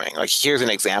effects coming. Like, here's an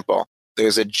example.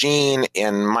 there's a gene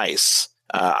in mice,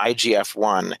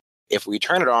 IGF-1. If we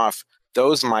turn it off,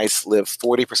 those mice live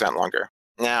 40% longer.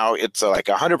 Now, it's like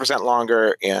 100%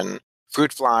 longer in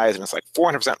fruit flies, and it's like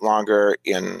 400% longer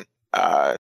in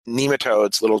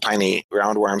nematodes, little tiny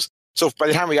roundworms. So by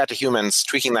the time we got to humans,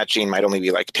 tweaking that gene might only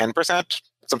be like 10%,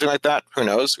 something like that. Who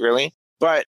knows, really?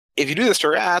 But if you do this to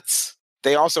rats,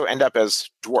 they also end up as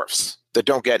dwarfs that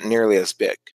don't get nearly as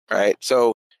big, right?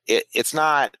 So it's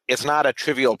not a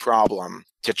trivial problem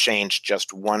to change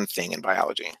just one thing in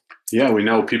biology. Yeah, we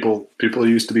know people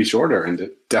used to be shorter, and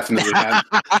it definitely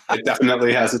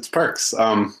has its perks.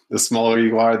 The smaller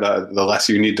you are, the less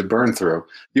you need to burn through.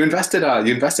 You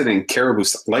invested in Caribou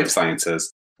Life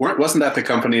Sciences. Wasn't that the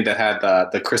company that had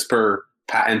the CRISPR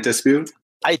patent dispute?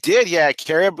 I did, yeah.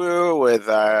 Caribou with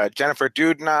Jennifer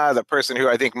Doudna, the person who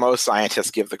I think most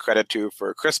scientists give the credit to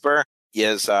for CRISPR,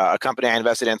 is a company I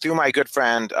invested in through my good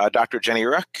friend, Dr. Jenny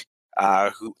Rook,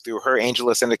 who through her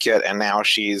AngelList syndicate, and now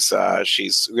she's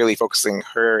really focusing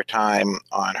her time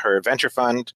on her venture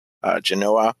fund,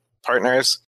 Genoa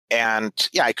Partners. And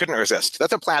yeah, I couldn't resist.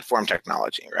 That's a platform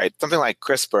technology, right? Something like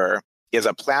CRISPR is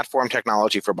a platform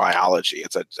technology for biology.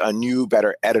 It's a new,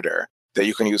 better editor that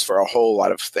you can use for a whole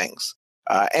lot of things.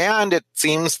 And it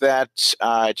seems that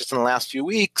just in the last few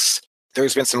weeks,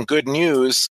 there's been some good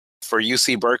news for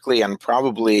UC Berkeley and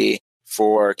probably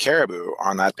for Caribou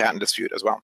on that patent dispute as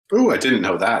well. Ooh, I didn't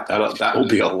know that. That will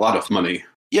be a lot of money.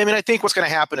 Yeah, I mean, I think what's going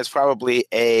to happen is probably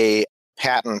a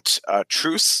patent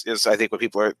truce is, I think, what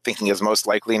people are thinking is most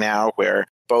likely now, where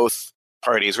both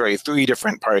parties, really three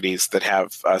different parties that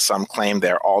have some claim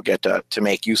there, all get to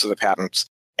make use of the patents.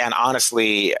 And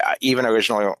honestly, even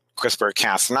original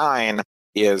CRISPR-Cas9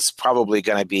 is probably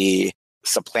going to be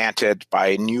supplanted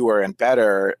by newer and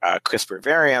better CRISPR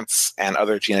variants and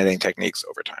other gene editing techniques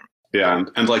over time. Yeah,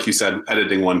 and like you said,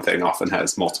 editing one thing often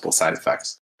has multiple side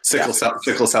effects.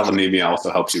 Sickle cell anemia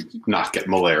also helps you not get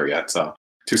malaria. So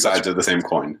two sides of the same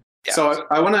coin. Yeah. So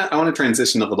I want to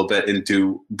transition a little bit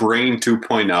into Brain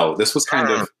 2.0. This was kind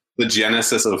of the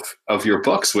genesis of your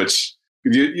books, which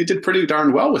you did pretty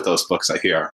darn well with those books, I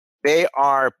hear. They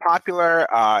are popular.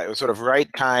 It was sort of right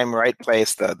time, right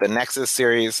place. The Nexus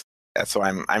series. So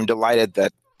I'm delighted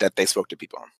that they spoke to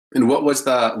people. And what was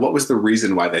the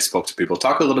reason why they spoke to people?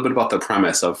 Talk a little bit about the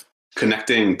premise of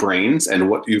connecting brains and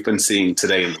what you've been seeing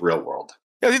today in the real world.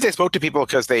 I think they spoke to people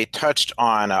because they touched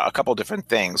on a couple different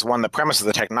things. One, the premise of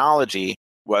the technology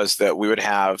was that we would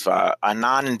have a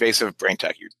non-invasive brain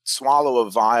tech. You swallow a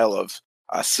vial of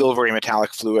silvery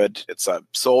metallic fluid. It's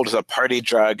sold as a party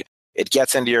drug. It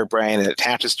gets into your brain and it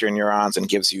attaches to your neurons and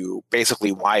gives you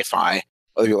basically Wi-Fi.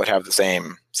 Other people would have the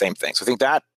same thing. So I think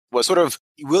that was sort of,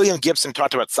 William Gibson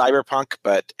talked about cyberpunk,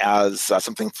 but as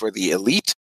something for the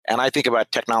elite. And I think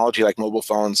about technology like mobile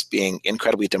phones being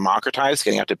incredibly democratized,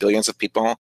 getting out to billions of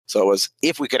people. So it was,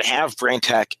 if we could have brain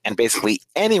tech and basically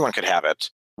anyone could have it,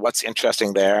 what's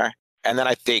interesting there? And then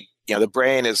I think, the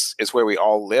brain is where we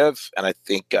all live. And I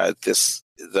think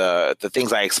the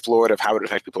things I explored of how it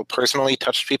affects people personally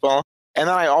touched people. And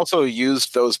then I also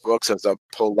used those books as a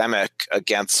polemic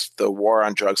against the war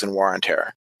on drugs and war on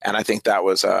terror. And I think that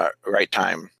was a right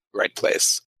time, right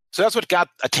place. So that's what got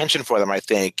attention for them, I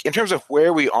think. In terms of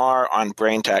where we are on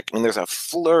brain tech, I mean, there's a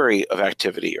flurry of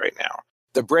activity right now.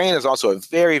 The brain is also a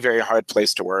very, very hard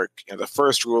place to work. The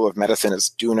first rule of medicine is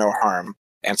do no harm.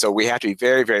 And so we have to be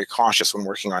very, very cautious when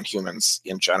working on humans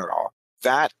in general.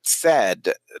 That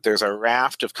said, there's a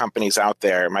raft of companies out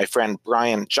there. My friend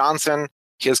Brian Johnson,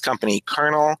 his company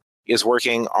Kernel, is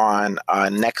working on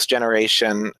a next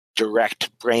generation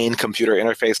direct brain-computer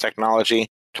interface technology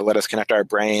to let us connect our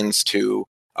brains to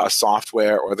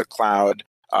software or the cloud.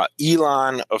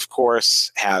 Elon, of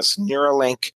course, has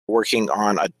Neuralink working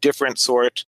on a different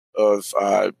sort of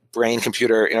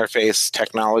brain-computer interface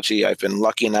technology. I've been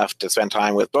lucky enough to spend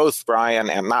time with both Brian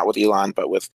and not with Elon, but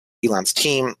with Elon's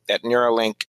team at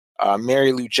Neuralink.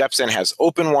 Mary Lou Jepsen has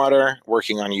OpenWater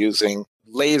working on using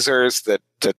lasers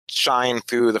that shine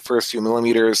through the first few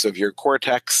millimeters of your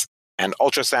cortex and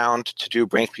ultrasound to do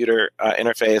brain-computer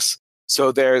interface.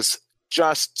 So there's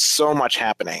just so much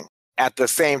happening. At the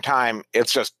same time,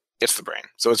 it's the brain.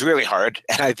 So it's really hard.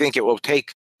 And I think it will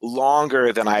take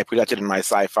longer than I projected in my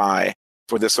sci-fi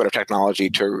for this sort of technology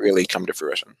to really come to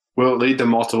fruition. Will it lead to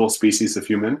multiple species of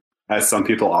human, as some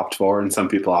people opt for and some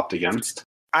people opt against?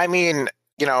 I mean,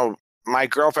 my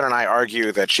girlfriend and I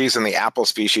argue that she's in the Apple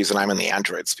species and I'm in the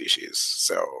Android species.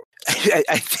 So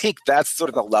I think that's sort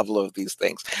of the level of these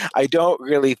things. I don't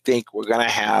really think we're going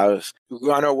to have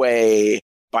runaway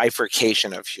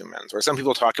bifurcation of humans, where some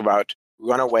people talk about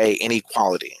runaway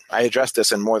inequality. I address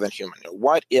this in More Than Human.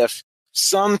 What if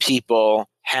some people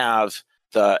have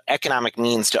the economic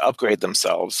means to upgrade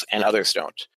themselves and others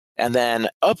don't. And then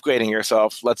upgrading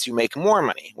yourself lets you make more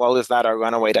money. Well, is that a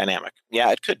runaway dynamic?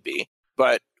 Yeah, it could be.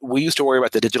 But we used to worry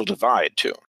about the digital divide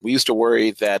too. We used to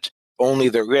worry that only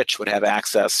the rich would have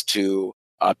access to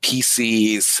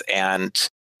PCs and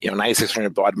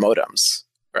 9600 baud modems,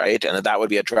 right? And that would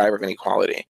be a driver of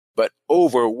inequality. But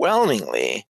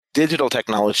overwhelmingly, digital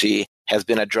technology has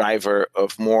been a driver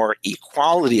of more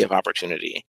equality of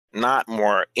opportunity, not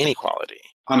more inequality.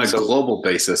 On a global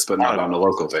basis, but not on a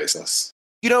local basis.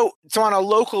 So on a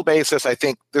local basis, I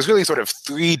think there's really sort of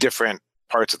three different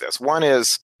parts of this. One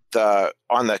is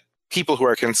on the people who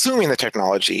are consuming the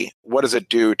technology, what does it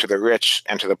do to the rich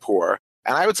and to the poor?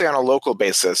 And I would say on a local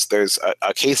basis, there's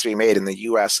a case to be made in the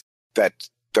US that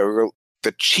the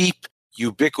cheap,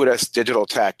 ubiquitous digital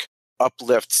tech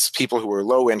uplifts people who are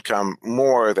low income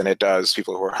more than it does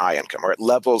people who are high income, or it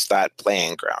levels that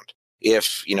playing ground.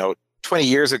 If, 20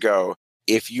 years ago,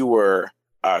 if you were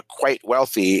quite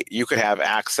wealthy, you could have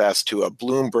access to a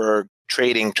Bloomberg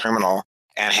trading terminal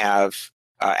and have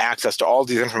access to all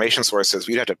these information sources.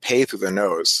 We'd have to pay through the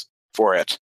nose for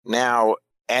it. Now,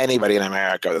 anybody in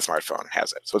America with a smartphone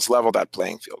has it. So it's leveled that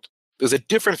playing field. There's a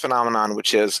different phenomenon,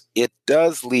 which is it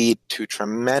does lead to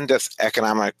tremendous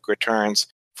economic returns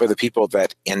for the people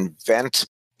that invent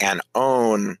and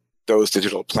own those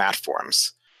digital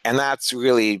platforms. And that's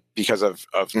really because of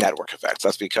network effects.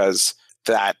 That's because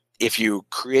that if you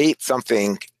create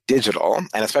something digital,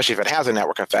 and especially if it has a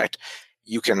network effect,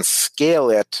 you can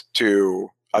scale it to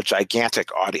a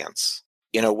gigantic audience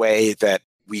in a way that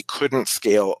we couldn't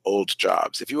scale old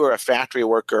jobs. If you were a factory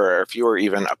worker, or if you were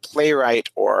even a playwright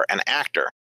or an actor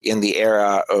in the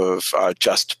era of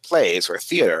just plays or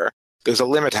theater, there's a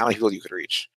limit to how many people you could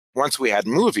reach. Once we had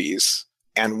movies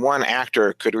and one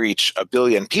actor could reach 1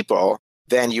 billion people,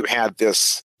 then you had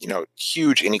this,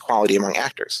 huge inequality among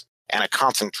actors and a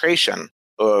concentration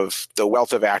of the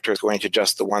wealth of actors going to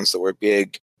just the ones that were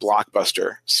big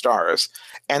blockbuster stars.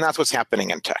 And that's what's happening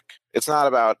in tech. It's not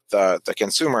about the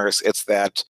consumers. It's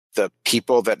that the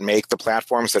people that make the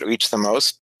platforms that reach the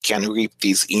most can reap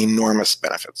these enormous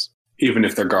benefits. Even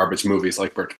if they're garbage movies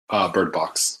like Bird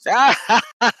Box.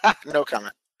 No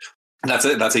comment. That's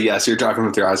it. That's a yes. You're driving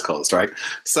with your eyes closed, right?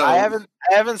 So I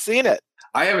haven't seen it.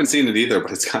 I haven't seen it either,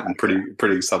 but it's gotten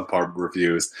pretty subpar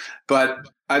reviews. But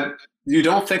you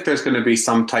don't think there's going to be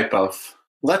some type of,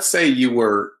 let's say you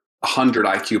were 100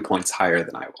 IQ points higher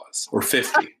than I was, or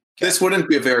 50. This wouldn't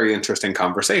be a very interesting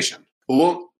conversation.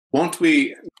 Will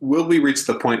we reach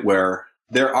the point where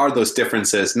there are those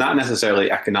differences, not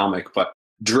necessarily economic, but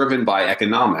driven by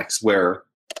economics, where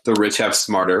the rich have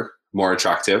smarter, more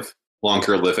attractive,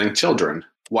 longer living children?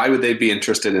 Why would they be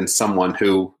interested in someone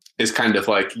who is kind of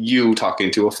like you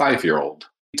talking to a 5-year-old?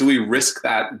 Do we risk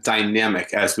that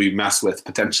dynamic as we mess with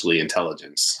potentially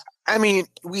intelligence? I mean,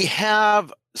 we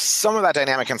have some of that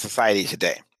dynamic in society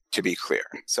today, to be clear.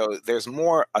 So there's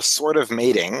more assortive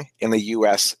mating in the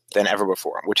US than ever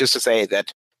before, which is to say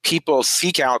that people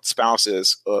seek out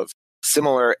spouses of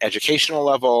similar educational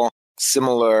level,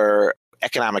 similar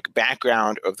economic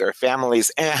background of their families,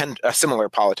 and similar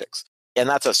politics. And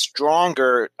that's a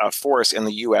stronger force in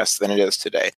the US than it is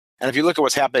today. And if you look at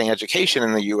what's happening in education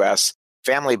in the US,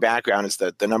 family background is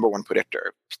the number one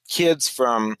predictor. Kids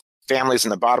from families in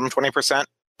the bottom 20%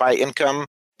 by income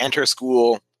enter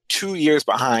school 2 years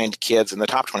behind kids in the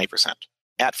top 20%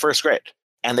 at first grade.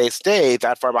 And they stay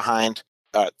that far behind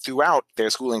throughout their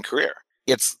schooling career.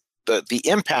 It's the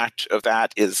impact of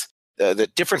that is the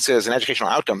differences in educational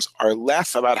outcomes are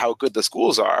less about how good the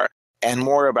schools are and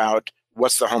more about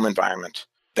what's the home environment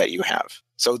that you have.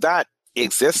 So that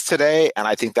exists today, and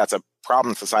I think that's a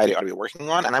problem society ought to be working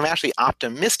on. And I'm actually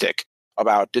optimistic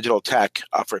about digital tech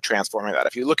for transforming that.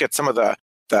 If you look at some of the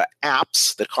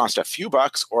apps that cost a few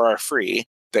bucks or are free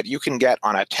that you can get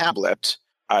on a tablet,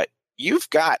 you've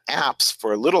got apps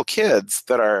for little kids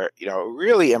that are,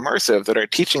 really immersive, that are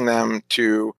teaching them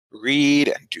to read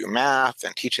and do math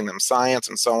and teaching them science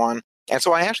and so on. And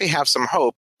so I actually have some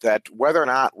hope that whether or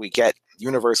not we get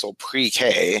universal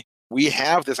pre-K, we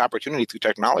have this opportunity through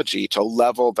technology to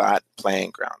level that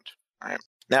playing ground. Right?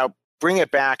 Now, bring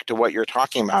it back to what you're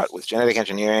talking about with genetic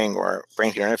engineering or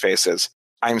brain-computer interfaces.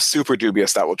 I'm super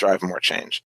dubious that will drive more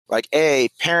change. Like,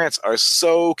 parents are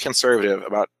so conservative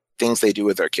about things they do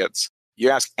with their kids. You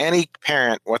ask any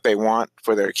parent what they want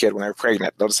for their kid when they're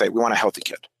pregnant, they'll just say, we want a healthy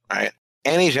kid, right?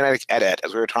 Any genetic edit,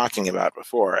 as we were talking about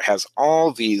before, has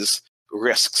all these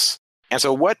risks. And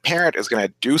so what parent is going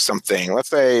to do something? Let's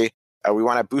say we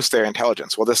want to boost their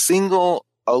intelligence. Well, the single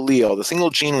allele, the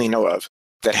single gene we know of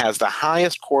that has the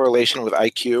highest correlation with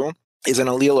IQ is an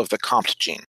allele of the COMT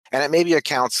gene. And it maybe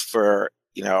accounts for,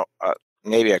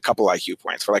 maybe a couple IQ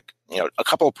points, for like, a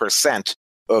couple percent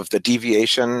of the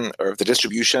deviation or the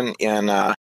distribution in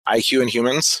IQ in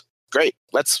humans. Great,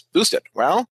 let's boost it.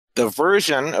 Well, the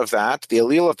version of that, the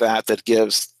allele of that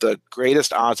gives the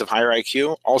greatest odds of higher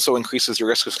IQ also increases your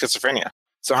risk of schizophrenia.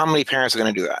 So how many parents are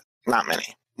going to do that? Not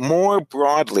many. More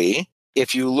broadly,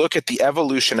 if you look at the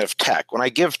evolution of tech, when I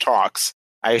give talks,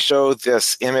 I show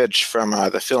this image from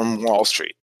the film Wall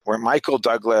Street, where Michael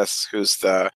Douglas, who's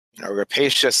the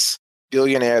rapacious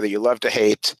billionaire that you love to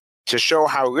hate, to show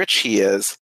how rich he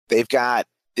is, they've got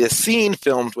this scene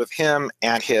filmed with him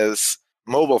and his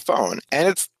mobile phone, and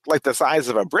it's like the size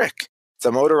of a brick. It's a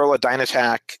Motorola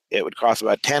Dynatac. It would cost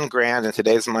about 10 grand in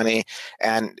today's money,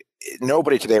 and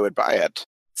nobody today would buy it.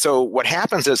 So what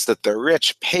happens is that the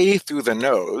rich pay through the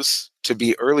nose to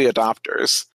be early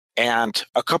adopters, and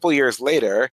a couple years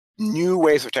later, new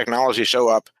ways of technology show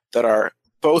up that are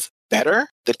both better,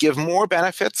 that give more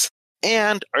benefits,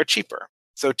 and are cheaper.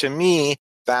 So to me,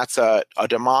 that's a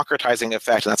democratizing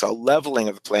effect, and that's a leveling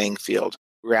of the playing field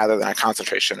rather than a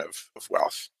concentration of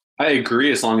wealth. I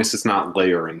agree, as long as it's not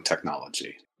layering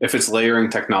technology. If it's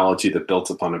layering technology that built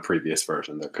upon a previous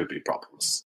version, there could be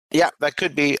problems. Yeah, that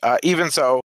could be. Even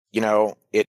so,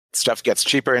 stuff gets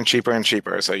cheaper and cheaper and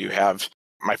cheaper. So you have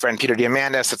my friend Peter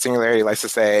Diamandis at Singularity likes to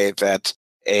say that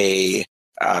a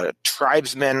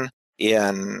tribesman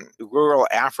in rural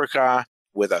Africa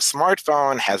with a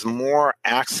smartphone has more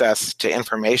access to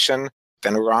information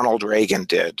than Ronald Reagan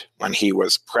did when he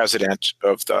was president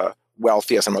of the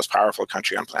wealthiest and most powerful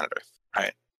country on planet Earth.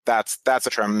 Right? That's a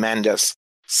tremendous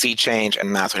sea change,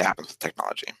 and that's what happens with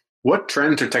technology. What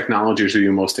trends or technologies are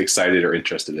you most excited or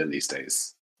interested in these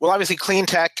days? Well, obviously, clean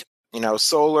tech,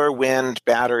 solar, wind,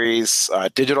 batteries,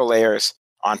 digital layers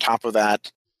on top of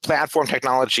that. Platform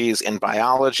technologies in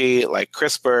biology, like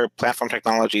CRISPR, platform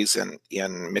technologies in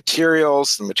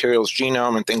materials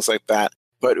genome, and things like that.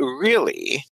 But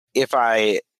really, if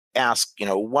I ask,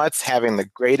 what's having the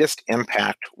greatest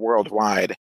impact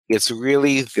worldwide, it's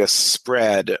really this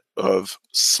spread of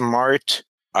smart,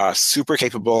 super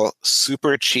capable,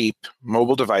 super cheap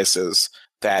mobile devices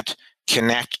that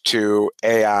connect to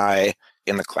AI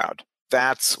in the cloud.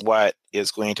 That's what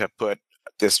is going to put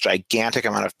this gigantic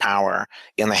amount of power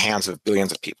in the hands of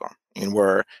billions of people. I mean,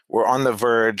 we're on the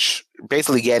verge,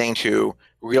 basically getting to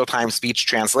real-time speech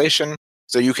translation.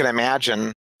 So you can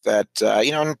imagine that,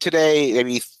 today,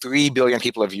 maybe 3 billion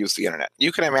people have used the internet.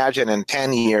 You can imagine in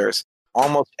 10 years,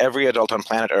 almost every adult on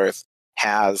planet Earth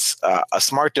has a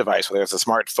smart device, whether it's a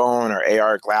smartphone or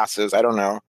AR glasses, I don't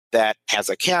know, that has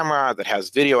a camera, that has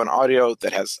video and audio,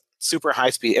 that has super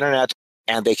high-speed internet,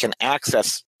 and they can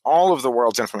access all of the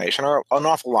world's information, or an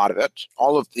awful lot of it,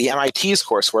 all of the MIT's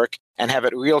coursework, and have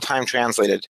it real-time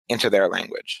translated into their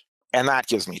language. And that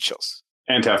gives me chills.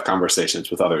 And to have conversations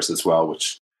with others as well,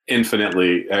 which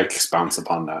infinitely expounds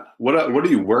upon that. What are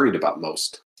you worried about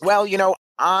most? Well,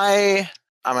 I'm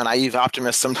a naive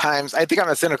optimist sometimes. I think I'm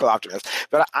a cynical optimist.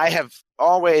 But I have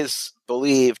always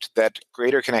believed that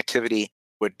greater connectivity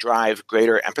would drive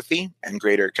greater empathy and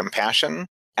greater compassion.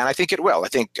 And I think it will. I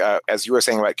think, as you were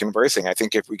saying about conversing, I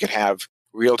think if we could have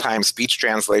real-time speech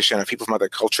translation of people from other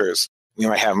cultures, we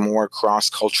might have more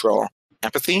cross-cultural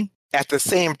empathy. At the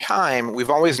same time, we've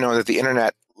always known that the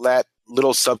internet let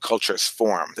little subcultures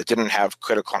form that didn't have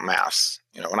critical mass.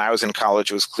 When I was in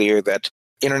college, it was clear that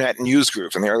internet news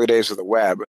groups in the early days of the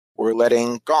web were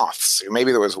letting goths.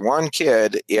 Maybe there was one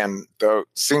kid in the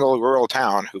single rural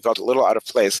town who felt a little out of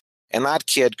place, and that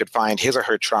kid could find his or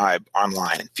her tribe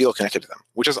online and feel connected to them,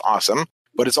 which is awesome.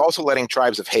 But it's also letting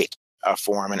tribes of hate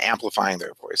form and amplifying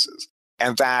their voices.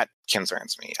 And that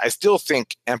concerns me. I still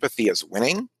think empathy is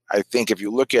winning. I think if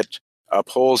you look at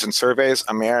polls and surveys,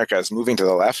 America is moving to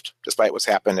the left, despite what's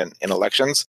happened in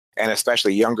elections. And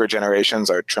especially younger generations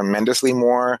are tremendously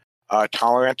more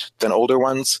tolerant than older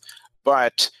ones.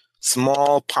 But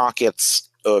small pockets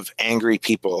of angry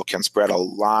people can spread a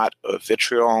lot of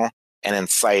vitriol and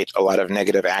incite a lot of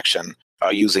negative action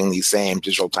using these same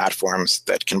digital platforms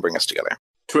that can bring us together.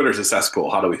 Twitter's a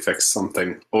cesspool. How do we fix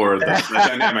something? Or the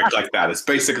dynamic like that is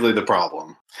basically the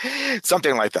problem.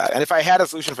 Something like that. And if I had a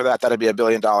solution for that, that'd be $1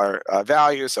 billion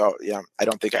value. So I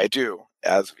don't think I do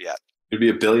as of yet. It'd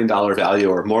be $1 billion value,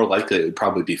 or more likely, it would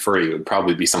probably be free. It would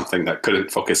probably be something that couldn't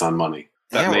focus on money.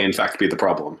 That may, in fact, be the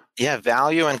problem. Yeah,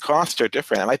 value and cost are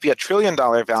different. It might be $1 trillion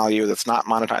value that's not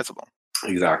monetizable.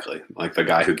 Exactly. Like the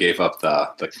guy who gave up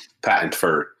the patent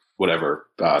for whatever,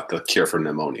 the cure for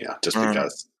pneumonia, just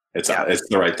because it's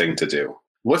the right thing to do.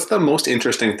 What's the most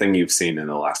interesting thing you've seen in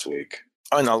the last week?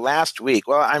 Oh, in the last week?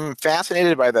 Well, I'm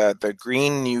fascinated by the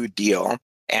Green New Deal.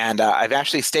 And I've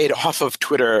actually stayed off of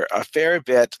Twitter a fair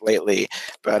bit lately.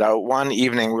 But one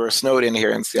evening we were snowed in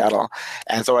here in Seattle.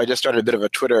 And so I just started a bit of a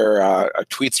Twitter, a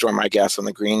tweet storm, I guess, on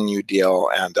the Green New Deal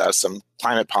and some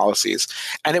climate policies.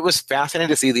 And it was fascinating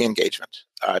to see the engagement.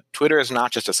 Twitter is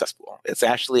not just a cesspool. It's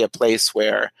actually a place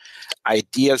where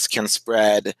ideas can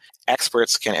spread,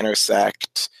 experts can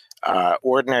intersect,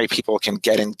 ordinary people can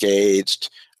get engaged.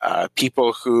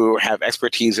 People who have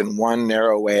expertise in one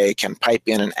narrow way can pipe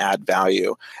in and add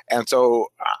value. And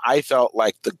so I felt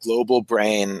like the global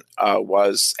brain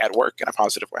was at work in a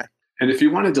positive way. And if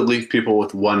you wanted to leave people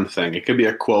with one thing, it could be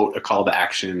a quote, a call to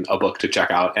action, a book to check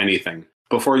out, anything.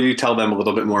 Before you tell them a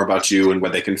little bit more about you and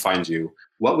where they can find you,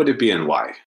 what would it be and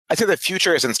why? I'd say the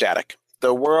future isn't static.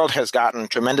 The world has gotten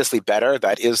tremendously better.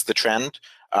 That is the trend.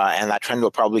 And that trend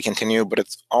will probably continue, but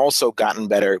it's also gotten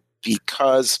better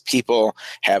because people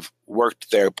have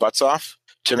worked their butts off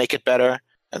to make it better.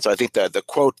 And so I think the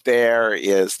quote there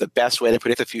is the best way to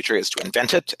predict the future is to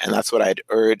invent it. And that's what I'd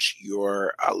urge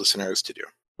your listeners to do.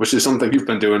 Which is something you've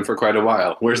been doing for quite a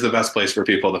while. Where's the best place for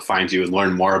people to find you and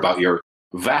learn more about your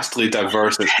vastly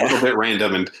diverse, it's a little bit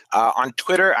random. And on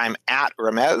Twitter, I'm at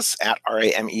Ramez, at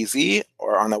Ramez,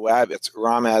 or on the web, it's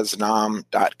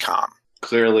rameznaam.com.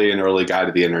 Clearly an early guy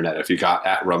to the internet if you got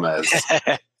at Ramez.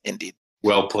 Indeed.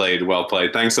 Well played, well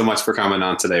played. Thanks so much for coming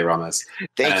on today, Ramez.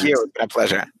 Thank you. It's been a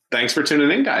pleasture. Thanks for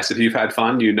tuning in, guys. If you've had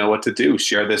fun, you know what to do.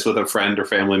 Share this with a friend or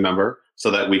family member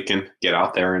so that we can get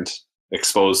out there and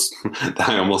expose,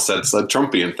 I almost said it's a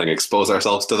Trumpian thing, expose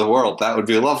ourselves to the world. That would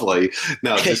be lovely.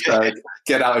 No, just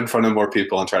get out in front of more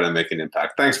people and try to make an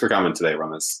impact. Thanks for coming today,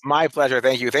 Ramez. My pleasure.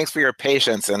 Thank you. Thanks for your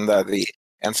patience and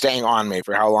and staying on me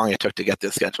for how long it took to get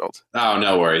this scheduled. Oh,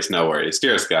 no worries. No worries.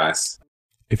 Cheers, guys.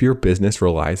 If your business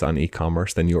relies on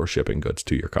e-commerce, then you're shipping goods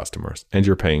to your customers, and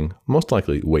you're paying most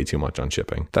likely way too much on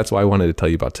shipping. That's why I wanted to tell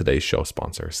you about today's show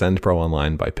sponsor, SendPro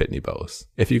Online by Pitney Bowes.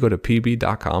 If you go to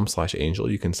pb.com/angel,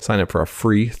 you can sign up for a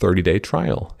free 30-day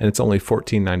trial, and it's only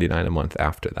 $14.99 a month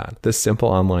after that. This simple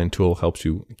online tool helps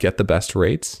you get the best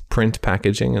rates, print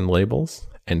packaging and labels,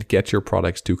 and get your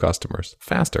products to customers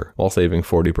faster while saving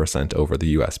 40% over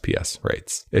the USPS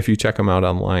rates. If you check them out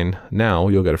online now,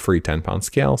 you'll get a free 10-pound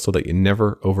scale so that you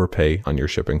never overpay on your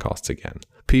shipping costs again.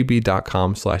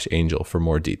 pb.com/angel for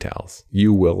more details.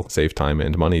 You will save time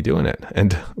and money doing it.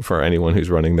 And for anyone who's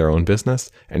running their own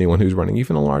business, anyone who's running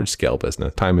even a large scale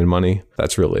business, time and money,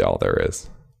 that's really all there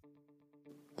is.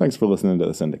 Thanks for listening to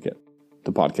The Syndicate,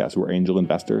 the podcast where angel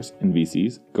investors and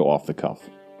VCs go off the cuff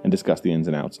and discuss the ins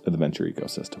and outs of the venture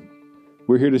ecosystem.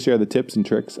 We're here to share the tips and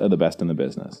tricks of the best in the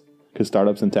business, because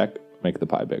startups and tech make the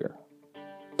pie bigger.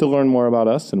 To learn more about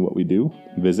us and what we do,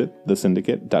 visit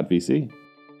thesyndicate.vc.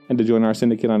 And to join our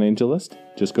syndicate on AngelList,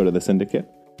 just go to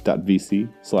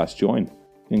thesyndicate.vc/join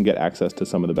and get access to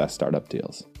some of the best startup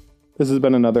deals. This has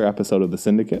been another episode of The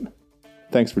Syndicate.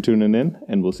 Thanks for tuning in,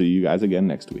 and we'll see you guys again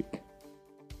next week.